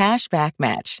our cash back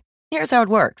match. Here's how it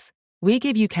works. We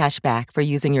give you cash back for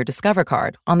using your Discover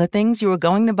card on the things you were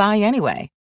going to buy anyway.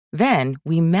 Then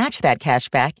we match that cash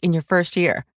back in your first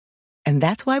year. And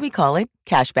that's why we call it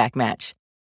Cashback Match.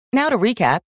 Now to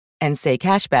recap and say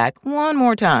cashback one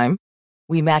more time.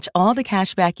 We match all the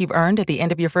cash back you've earned at the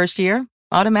end of your first year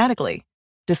automatically.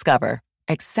 Discover.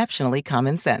 Exceptionally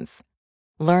common sense.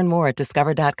 Learn more at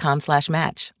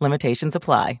discover.com/match. Limitations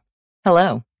apply.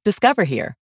 Hello, Discover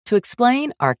here to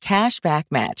explain our cash back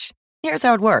match. Here's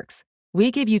how it works.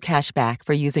 We give you cash back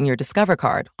for using your Discover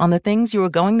card on the things you were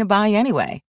going to buy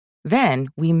anyway. Then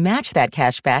we match that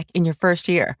cash back in your first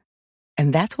year.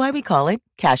 And that's why we call it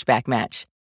Cashback Match.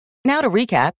 Now to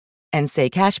recap and say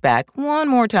cashback one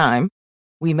more time.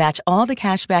 We match all the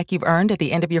cash back you've earned at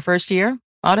the end of your first year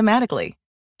automatically.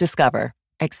 Discover.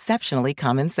 Exceptionally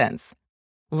common sense.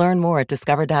 Learn more at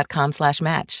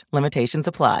discover.com/match. Limitations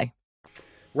apply.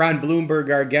 Ron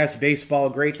Bloomberg, our guest, baseball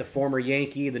great, the former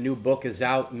Yankee. The new book is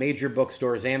out. Major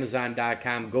bookstores,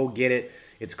 Amazon.com. Go get it.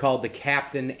 It's called The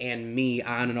Captain and Me,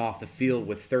 On and Off the Field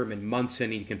with Thurman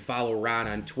Munson. You can follow Ron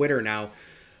on Twitter now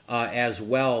as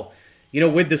well. You know,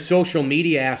 with the social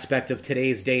media aspect of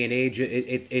today's day and age,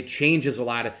 it changes a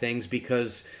lot of things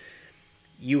because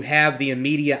you have the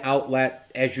media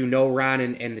outlet, as you know, Ron,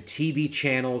 and the TV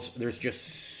channels. There's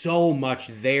just so much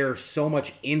there, so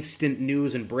much instant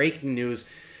news and breaking news.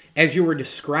 As you were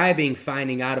describing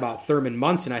finding out about Thurman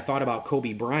Munson, I thought about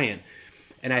Kobe Bryant.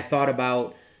 And I thought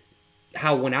about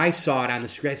how when I saw it on the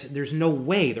screen, I said, there's no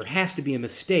way. There has to be a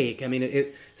mistake. I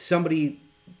mean, somebody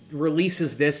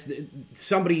releases this,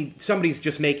 somebody's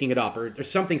just making it up, or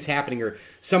something's happening, or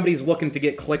somebody's looking to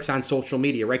get clicks on social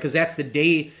media, right? Because that's the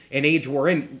day and age we're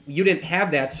in. You didn't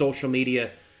have that social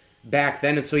media back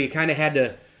then, and so you kind of had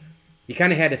to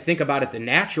think about it the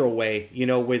natural way, you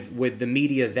know, with the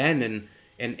media then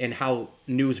and how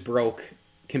news broke.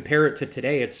 Compare it to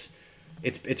today,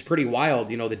 it's pretty wild,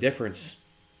 you know, the difference.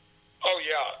 Oh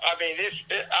yeah, I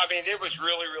mean it was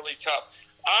really, really tough.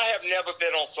 I have never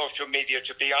been on social media,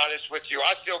 to be honest with you.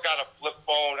 I still got a flip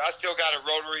phone. I still got a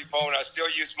rotary phone. I still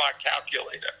use my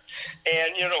calculator.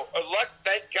 And, you know,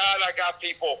 thank God I got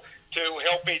people to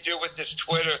help me do with this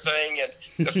Twitter thing and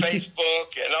the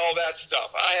Facebook and all that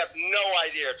stuff. I have no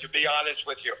idea, to be honest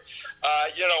with you.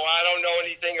 You know, I don't know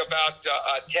anything about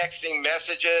texting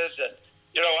messages. And,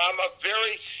 you know, I'm a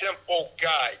very simple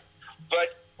guy.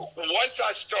 But once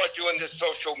I start doing this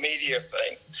social media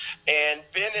thing and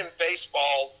been in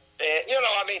baseball, and, you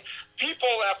know, I mean, people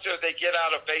after they get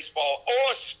out of baseball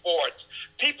or sports,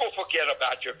 people forget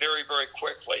about you very, very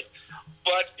quickly.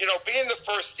 But, you know, being the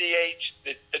first DH,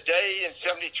 the day in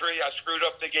 73, I screwed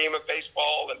up the game of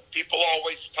baseball, and people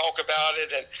always talk about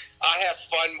it, and I have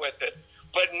fun with it.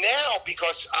 But now,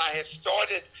 because I have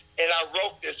started and I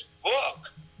wrote this book,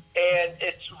 and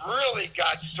it's really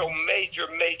got so major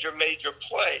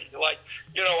play. Like,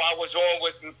 you know, I was on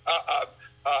with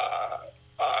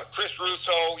Chris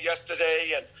Russo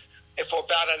yesterday, and for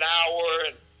about an hour,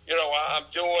 and, you know, I'm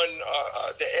doing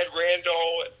the Ed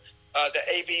Randall and the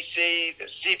ABC, the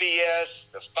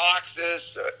CBS, the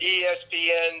Foxes, the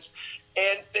ESPNs,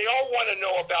 and they all want to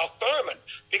know about Thurman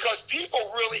because people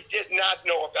really did not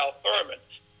know about Thurman.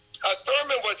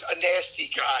 Thurman was a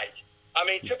nasty guy. I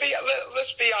mean,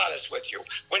 let's be honest with you.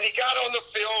 When he got on the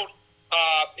field,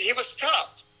 he was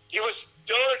tough. He was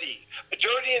dirty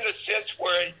in the sense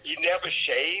where he never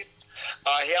shaved.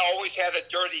 He always had a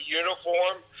dirty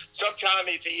uniform. Sometimes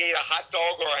if he ate a hot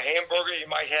dog or a hamburger, he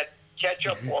might have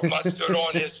ketchup or mustard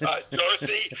on his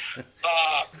jersey.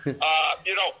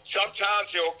 You know,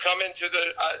 sometimes he'll come into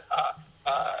the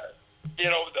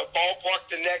ballpark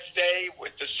the next day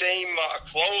with the same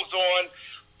clothes on.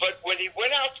 But when he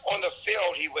went out on the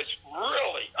field, he was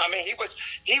really, I mean, he was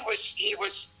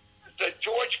the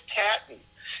George Patton.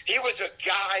 He was a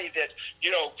guy that,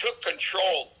 you know, took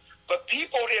control. But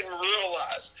people didn't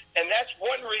realize, and that's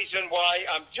one reason why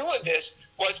I'm doing this,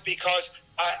 was because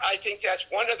I think that's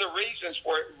one of the reasons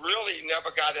where it really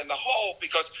never got in the hole,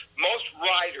 because most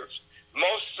writers,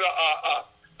 most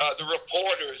the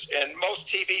reporters, and most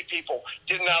TV people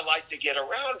did not like to get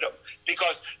around him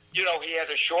because, you know, he had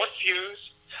a short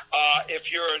fuse.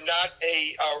 If you're not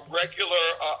a regular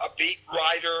a beat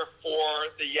writer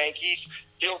for the Yankees,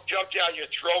 he'll jump down your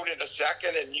throat in a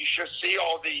second, and you should see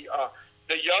all the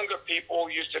younger people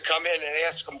who used to come in and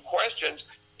ask him questions.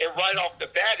 And right off the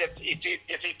bat, if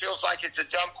he feels like it's a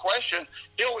dumb question,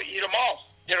 he'll eat them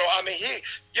off. You know, I mean,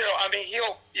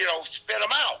 he'll spit them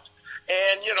out.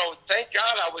 And, you know, thank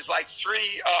God I was like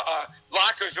 3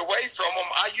 lockers away from him.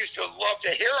 I used to love to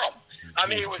hear him. I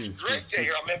mean, it was great to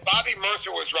hear him. And Bobby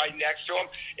Mercer was right next to him.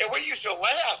 And we used to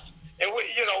laugh. And,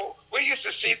 we used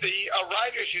to see the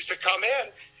writers used to come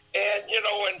in. And, you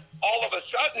know, and all of a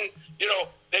sudden, you know,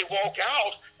 they walk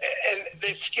out and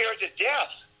they're scared to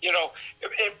death, you know.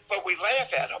 But we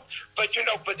laugh at him. But, you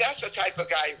know, that's the type of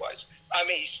guy he was. I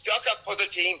mean, he stuck up for the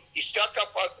team. He stuck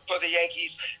up for the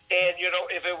Yankees. And, you know,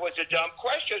 if it was a dumb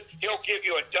question, he'll give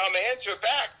you a dumb answer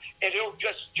back, and he'll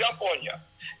just jump on you.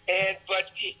 But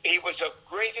he was the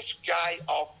greatest guy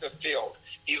off the field.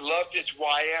 He loved his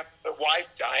wife,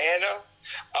 Diana.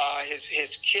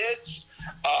 his kids.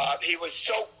 He was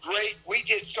so great. We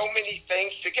did so many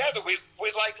things together. We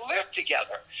like lived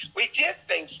together. We did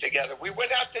things together. We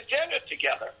went out to dinner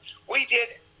together. We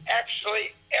did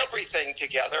actually everything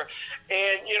together.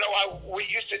 And, we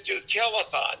used to do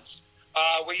telethons.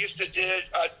 We used to do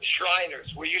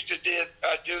Shriners. We used to do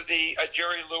the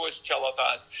Jerry Lewis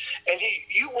telethon. And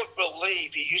you would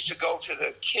believe he used to go to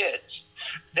the kids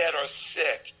that are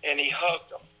sick, and he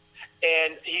hugged them.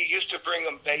 And he used to bring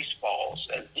them baseballs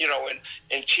and,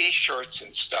 and T-shirts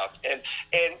and stuff. And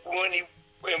when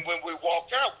we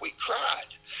walked out, we cried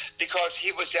because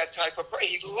he was that type of person.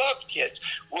 He loved kids.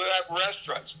 We're at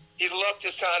restaurants. He loved to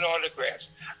sign autographs.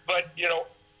 But,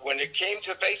 when it came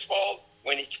to baseball,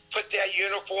 when he put that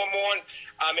uniform on,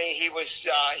 he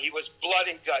was blood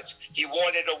and guts. He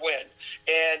wanted to win.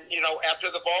 And,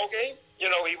 after the ball game,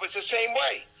 he was the same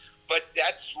way. But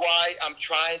that's why I'm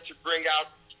trying to bring out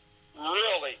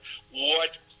really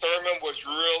what Thurman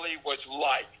was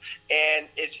like. And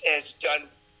it has done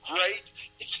great.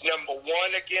 It's number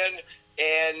one again.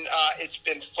 And it's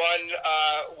been fun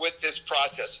with this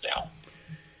process now.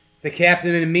 The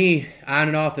Captain and Me, on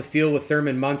and off the field with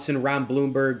Thurman Munson, Ron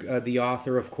Bloomberg, the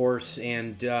author, of course,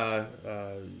 and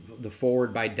the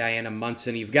foreword by Diana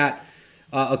Munson. You've got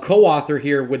a co-author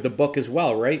here with the book as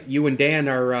well, right? You and Dan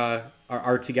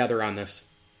are together on this.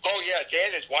 Oh, yeah,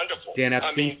 Dan is wonderful. Dan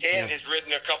Epstein? Dan has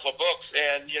written a couple of books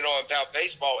and, about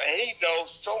baseball, and he knows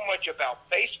so much about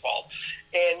baseball.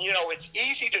 And, it's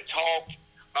easy to talk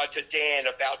to Dan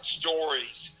about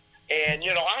stories. And,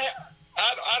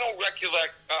 I don't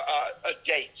recollect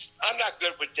dates. I'm not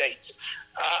good with dates.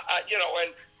 I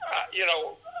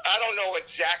don't know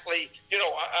exactly,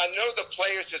 I know the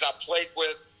players that I played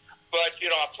with, but,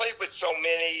 I played with so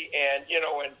many and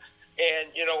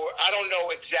I don't know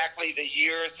exactly the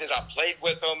years that I played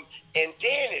with them. And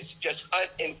Dan is just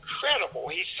incredible.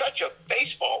 He's such a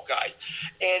baseball guy.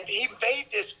 And he made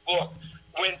this book.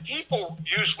 When people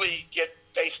usually get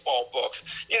baseball books,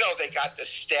 they got the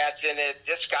stats in it.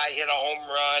 This guy hit a home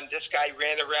run. This guy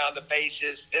ran around the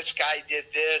bases. This guy did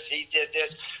this. He did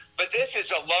this. But this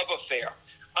is a love affair.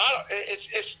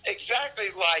 It's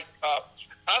exactly like,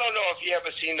 I don't know if you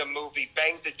ever seen the movie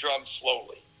Bang the Drum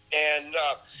Slowly. And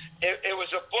it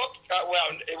was a book,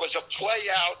 it was a play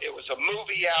out, it was a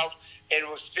movie out, and it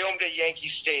was filmed at Yankee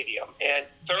Stadium. And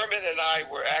Thurman and I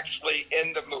were actually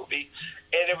in the movie,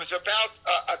 and it was about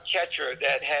a catcher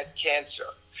that had cancer.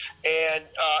 And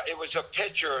it was a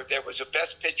pitcher that was the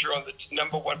best pitcher on the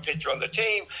number one pitcher on the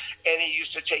team, and he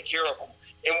used to take care of him.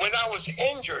 And when I was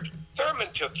injured,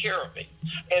 Thurman took care of me.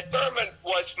 And Thurman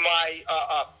was my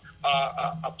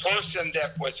a person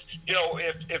that was,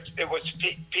 if it was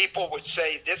people would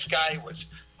say this guy was,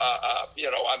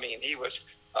 he was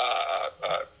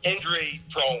injury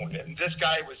prone, and this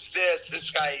guy was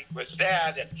this guy was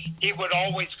that, and he would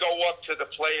always go up to the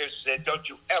players and say, "Don't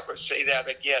you ever say that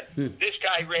again." This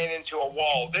guy ran into a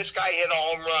wall. This guy hit a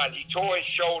home run. He tore his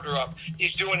shoulder up.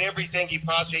 He's doing everything he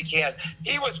possibly can.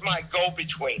 He was my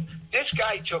go-between. This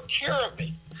guy took care of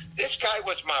me. This guy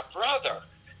was my brother.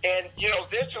 And,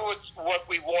 this was what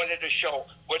we wanted to show,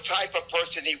 what type of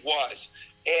person he was.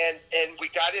 And we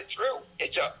got it through.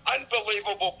 It's an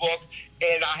unbelievable book,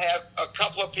 and I have a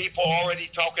couple of people already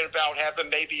talking about having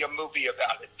maybe a movie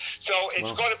about it. So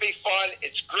it's going to be fun.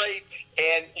 It's great.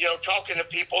 And, talking to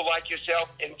people like yourself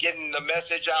and getting the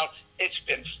message out, it's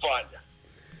been fun.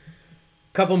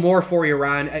 Couple more for you,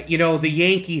 Ron. The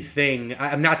Yankee thing,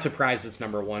 I'm not surprised it's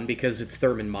number one because it's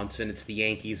Thurman Munson, it's the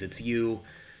Yankees, it's you.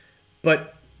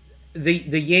 But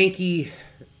the Yankee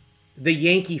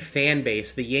fan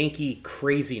base, the Yankee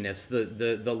craziness,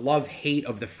 the love-hate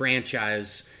of the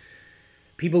franchise,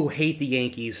 people who hate the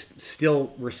Yankees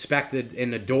still respected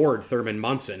and adored Thurman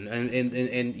Munson.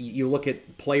 And you look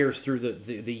at players through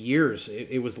the years,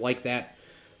 it was like that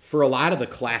for a lot of the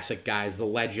classic guys, the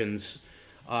legends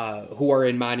who are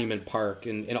in Monument Park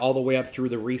and all the way up through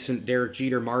the recent Derek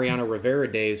Jeter, Mariano Rivera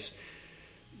days.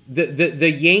 The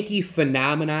Yankee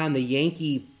phenomenon, the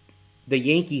Yankee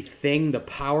thing, the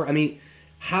power. I mean,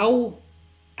 how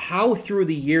through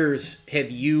the years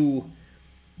have you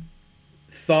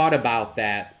thought about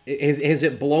that? Has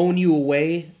it blown you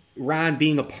away, Ron,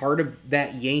 being a part of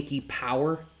that Yankee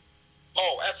power?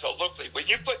 Oh, absolutely. When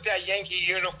you put that Yankee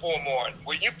uniform on,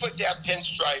 when you put that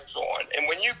pinstripes on, and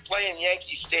when you play in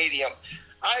Yankee Stadium,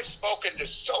 I've spoken to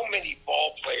so many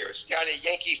ball players down at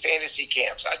Yankee fantasy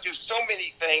camps. I do so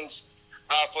many things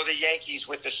for the Yankees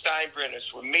with the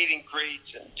Steinbrenners, with meet and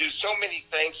greets, and do so many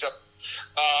things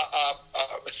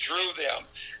through them.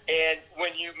 And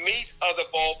when you meet other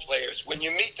ball players, when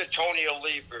you meet the Tony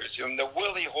Olievers and the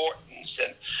Willie Hortons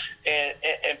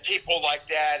and people like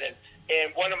that,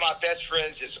 and one of my best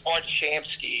friends is Art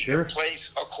Shamsky, sure. who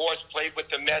played with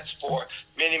the Mets for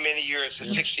many, many years, the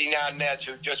 69 Mets,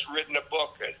 who just written a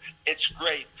book, and it's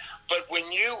great. But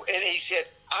and he said,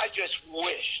 I just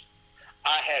wish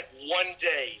I had one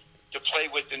day to play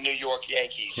with the New York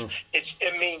Yankees.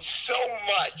 It means so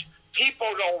much. People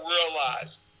don't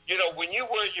realize, when you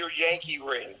wear your Yankee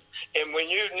ring and when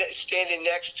you're standing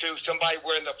next to somebody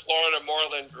wearing the Florida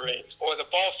Marlins ring or the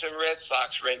Boston Red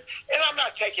Sox ring, and I'm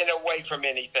not taking away from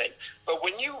anything, but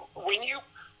when you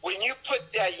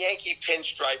put that Yankee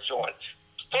pinstripes on,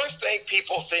 first thing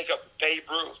people think of Babe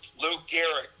Ruth, Lou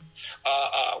Gehrig,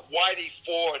 Whitey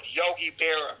Ford, Yogi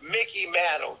Berra, Mickey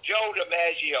Mantle, Joe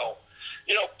DiMaggio.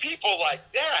 People like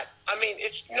that. I mean,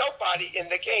 it's nobody in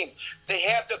the game. They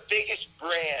have the biggest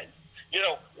brand.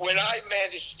 When I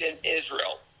managed in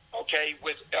Israel,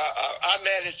 I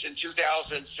managed in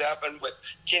 2007 with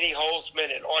Kenny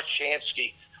Holzman and Art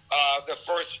Shamsky, the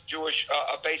first Jewish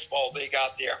baseball league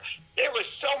out there. There were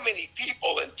so many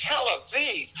people in Tel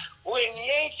Aviv wearing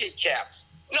Yankee caps.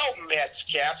 No Mets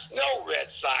caps, no Red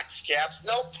Sox caps,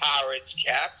 no Pirates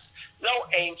caps, no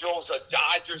Angels or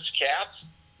Dodgers caps.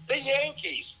 The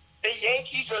Yankees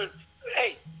are.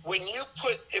 Hey, when you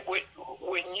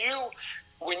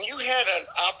had an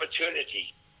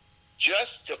opportunity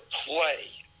just to play,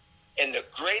 and the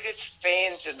greatest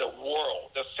fans in the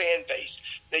world, the fan base,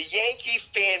 the Yankee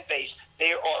fan base,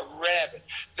 they are rabid.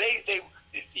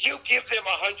 You give them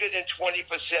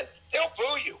 120%, they'll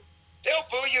boo you. They'll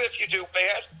boo you if you do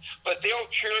bad, but they'll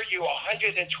cheer you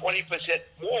 120%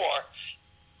 more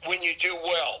when you do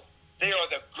well. They are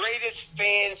the greatest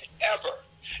fans ever.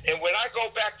 And when I go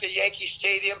back to Yankee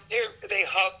Stadium, they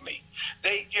hug me.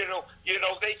 They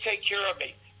take care of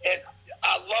me. And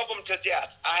I love them to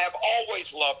death. I have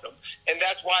always loved them. And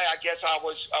that's why I guess I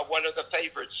was one of the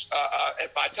favorites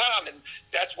at my time. And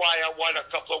that's why I won a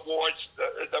couple of awards,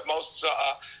 the most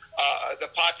the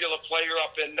popular player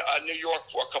up in New York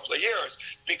for a couple of years,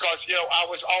 because, I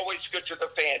was always good to the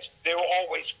fans. They were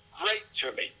always great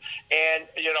to me. And,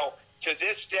 to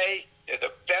this day, they're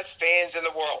the best fans in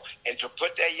the world. And to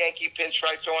put that Yankee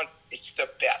pinstripes on, it's the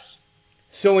best.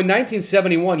 So in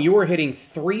 1971, you were hitting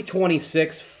 .326,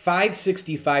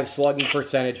 .565 slugging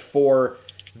percentage for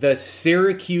the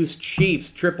Syracuse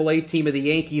Chiefs, AAA team of the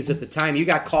Yankees at the time. You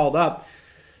got called up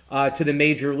to the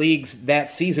major leagues that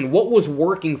season. What was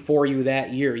working for you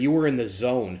that year? You were in the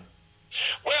zone.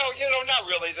 Well, not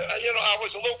really. I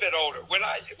was a little bit older. When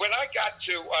I got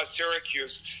to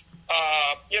Syracuse,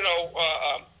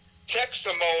 Tex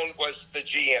Simone was the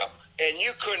GM, and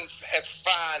you couldn't have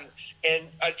found. And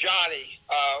Johnny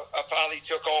finally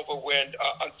took over when,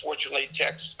 unfortunately,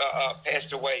 Tex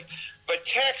passed away. But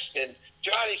Tex and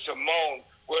Johnny Simone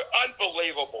were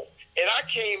unbelievable. And I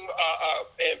came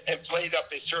and played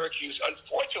up in Syracuse.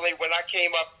 Unfortunately, when I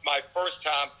came up my first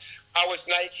time, I was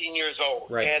 19 years old.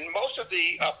 Right. And most of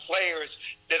the players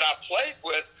that I played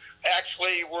with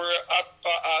actually were up,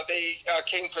 they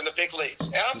came from the big leagues.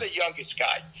 And I'm the youngest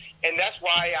guy. And that's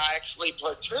why I actually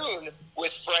platooned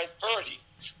with Frank Furtie.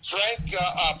 Frank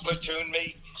platooned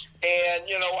me, and,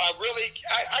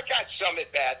 I got some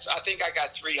at-bats. I think I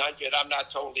got 300. I'm not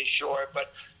totally sure.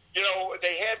 But,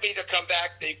 they had me to come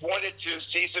back. They wanted to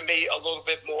season me a little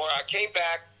bit more. I came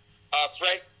back.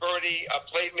 Frank Furtie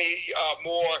played me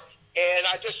more, and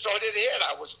I just started in.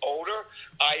 I was older.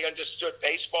 I understood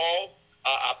baseball.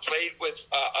 I played with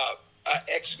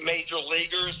ex-major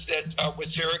leaguers that with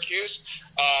Syracuse.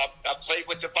 I played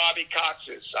with the Bobby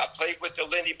Coxes. I played with the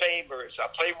Lenny Bamers. I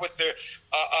played with the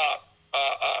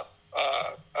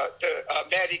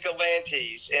Matty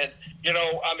Galantes, and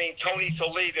Tony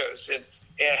Solitas and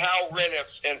Hal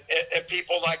Renniffs and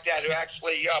people like that who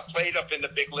actually played up in the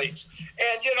big leagues.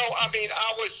 And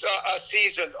I was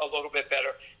seasoned a little bit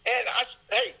better. And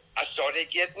I started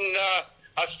getting.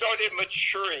 I started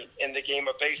maturing in the game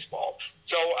of baseball.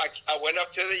 So I went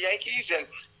up to the Yankees, and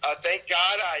thank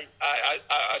God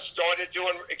I started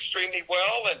doing extremely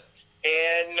well.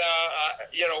 And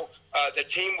the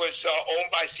team was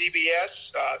owned by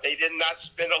CBS. They did not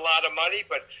spend a lot of money,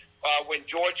 but when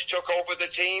George took over the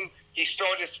team, he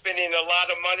started spending a lot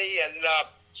of money and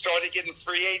started getting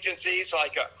free agencies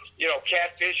like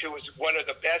Catfish, who was one of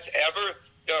the best ever.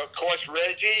 Of course,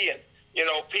 Reggie and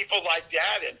people like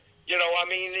that. And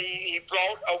he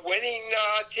brought a winning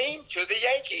team to the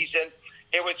Yankees, and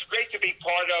it was great to be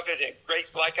part of it, and great,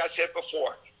 like I said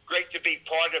before, great to be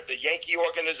part of the Yankee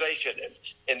organization,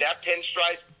 and that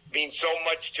pinstripe means so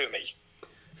much to me.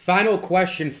 Final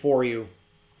question for you.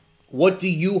 What do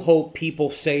you hope people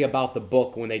say about the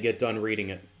book when they get done reading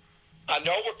it? I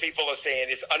know what people are saying.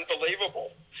 It's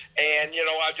unbelievable. And,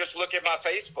 I just look at my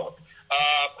Facebook.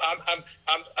 I'm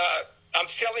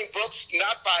selling books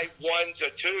not by ones or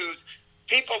twos.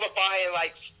 People are buying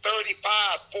like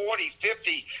 35, 40,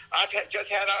 50. I've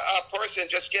just had a person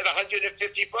just get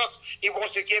 150 books. He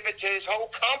wants to give it to his whole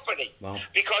company. Wow.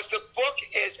 Because the book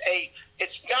is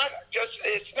it's not just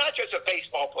a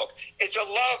baseball book. It's a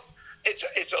love.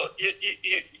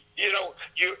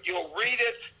 You'll read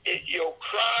it, you'll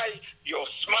cry, you'll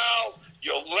smile,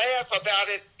 you'll laugh about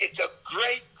it. It's a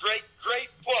great, great, great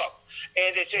book.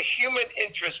 And it's a human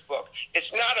interest book.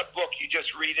 It's not a book you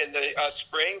just read in the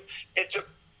spring. It's a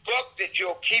book that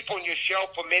you'll keep on your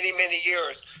shelf for many, many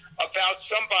years about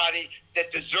somebody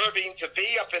that's deserving to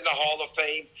be up in the Hall of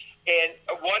Fame, and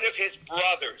one of his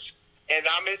brothers, and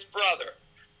I'm his brother,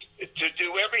 to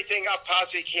do everything I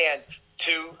possibly can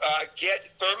to get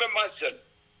Thurman Munson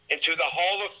into the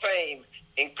Hall of Fame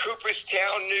in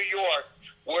Cooperstown, New York,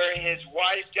 where his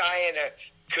wife, Diana,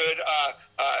 could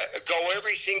go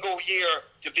every single year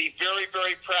to be very,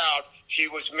 very proud. She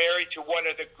was married to one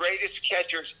of the greatest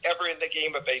catchers ever in the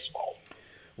game of baseball.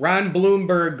 Ron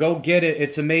Blomberg, go get it.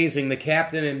 It's amazing. The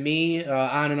Captain and Me,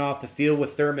 on and off the field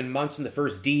with Thurman Munson, the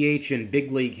first DH in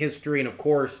big league history, and of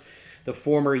course, the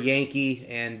former Yankee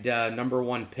and number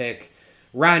one pick.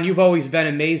 Ron, you've always been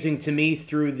amazing to me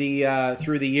through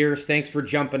the years. Thanks for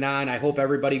jumping on. I hope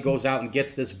everybody goes out and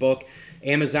gets this book.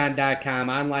 Amazon.com,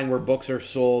 online where books are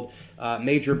sold,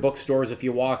 major bookstores if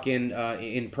you walk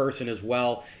in person as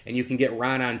well. And you can get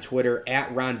Ron on Twitter,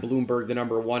 at Ron Blomberg, the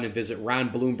number 1, and visit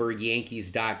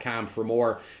RonBlombergYankees.com for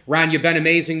more. Ron, you've been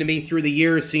amazing to me through the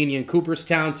years, seeing you in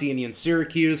Cooperstown, seeing you in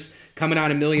Syracuse, coming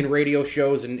on a million radio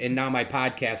shows, and now my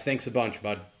podcast. Thanks a bunch,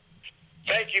 bud.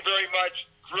 Thank you very much.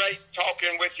 Great talking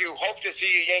with you. Hope to see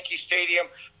you at Yankee Stadium.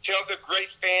 Tell the great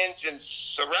fans in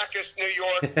Syracuse, New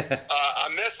York, I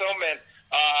miss them, and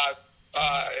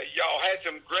y'all had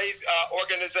some great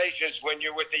organizations when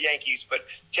you're with the Yankees. But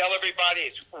tell everybody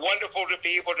it's wonderful to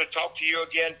be able to talk to you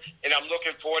again, and I'm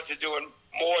looking forward to doing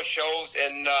more shows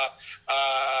and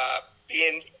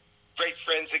being great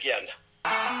friends again.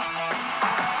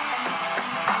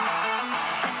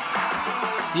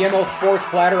 The ML Sports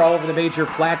Platter all over the major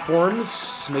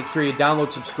platforms. Make sure you download,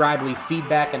 subscribe, leave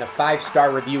feedback, and a 5-star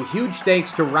review. Huge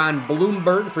thanks to Ron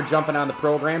Blomberg for jumping on the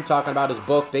program, talking about his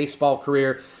book, baseball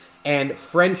career, and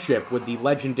friendship with the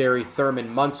legendary Thurman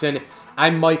Munson.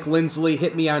 I'm Mike Lindsley.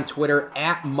 Hit me on Twitter,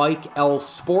 at Mike L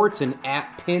Sports, and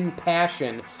at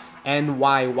PinPassion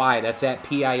NYY. That's at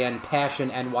PIN Passion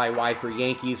NYY for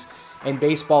Yankees and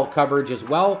baseball coverage as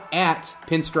well, at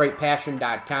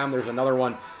PinstripePassion.com. There's another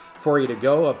one for you to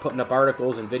go. I'm putting up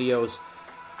articles and videos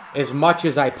as much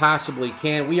as I possibly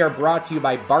can. We are brought to you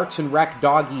by Barks and Rec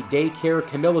Doggy Daycare,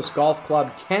 Camillus Golf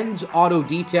Club, Ken's Auto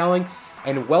Detailing,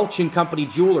 and Welch & Company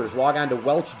Jewelers. Log on to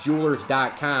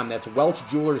welchjewelers.com. That's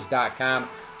welchjewelers.com.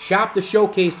 Shop the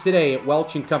showcase today at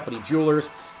Welch & Company Jewelers.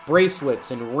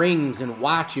 Bracelets and rings and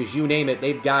watches, you name it,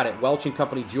 they've got it. Welch &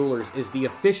 Company Jewelers is the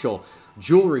official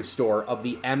jewelry store of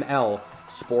the ML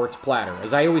Sports Platter.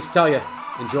 As I always tell you,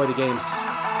 enjoy the games.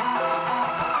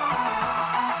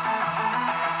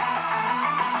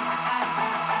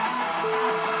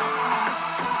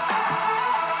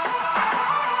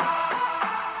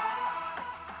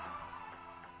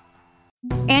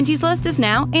 Angie's List is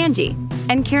now Angie,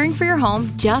 and caring for your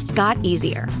home just got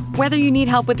easier. Whether you need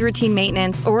help with routine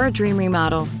maintenance or a dream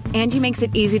remodel, Angie makes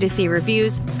it easy to see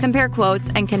reviews, compare quotes,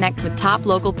 and connect with top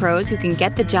local pros who can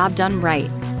get the job done right.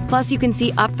 Plus, you can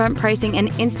see upfront pricing and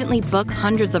instantly book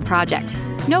hundreds of projects.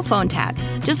 No phone tag,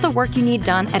 just the work you need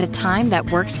done at a time that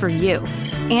works for you.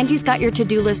 Angie's got your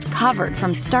to-do list covered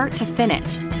from start to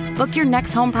finish. Book your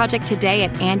next home project today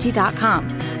at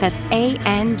Angie.com. That's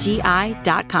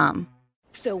ANGI.com.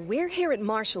 So we're here at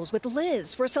Marshall's with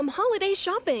Liz for some holiday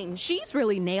shopping. She's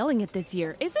really nailing it this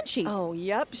year, isn't she? Oh,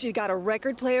 yep. She got a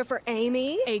record player for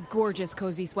Amy. A gorgeous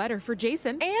cozy sweater for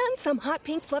Jason. And some hot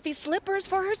pink fluffy slippers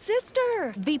for her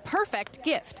sister. The perfect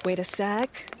gift. Wait a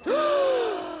sec.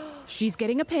 She's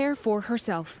getting a pair for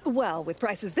herself. Well, with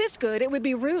prices this good, it would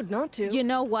be rude not to. You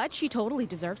know what? She totally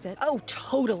deserves it. Oh,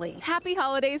 totally. Happy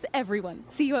holidays, everyone.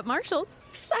 See you at Marshall's.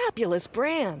 Fabulous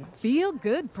brands. Feel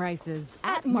good prices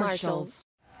at Marshall's.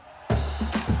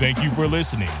 Thank you for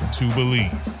listening to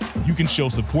Believe. You can show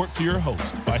support to your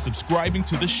host by subscribing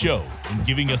to the show and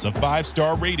giving us a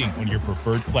 5-star rating on your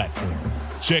preferred platform.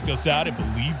 Check us out at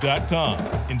Believe.com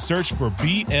and search for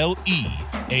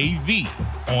BLEAV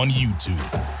on YouTube.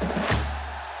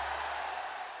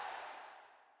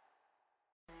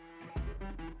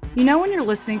 You know when you're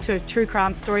listening to a true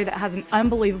crime story that has an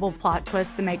unbelievable plot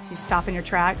twist that makes you stop in your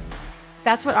tracks?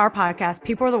 That's what our podcast,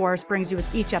 People Are the Worst, brings you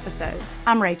with each episode.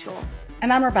 I'm Rachel.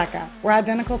 And I'm Rebecca. We're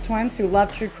identical twins who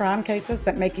love true crime cases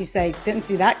that make you say, didn't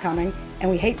see that coming, and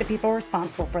we hate the people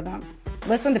responsible for them.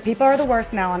 Listen to People Are the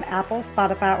Worst now on Apple,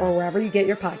 Spotify, or wherever you get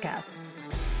your podcasts.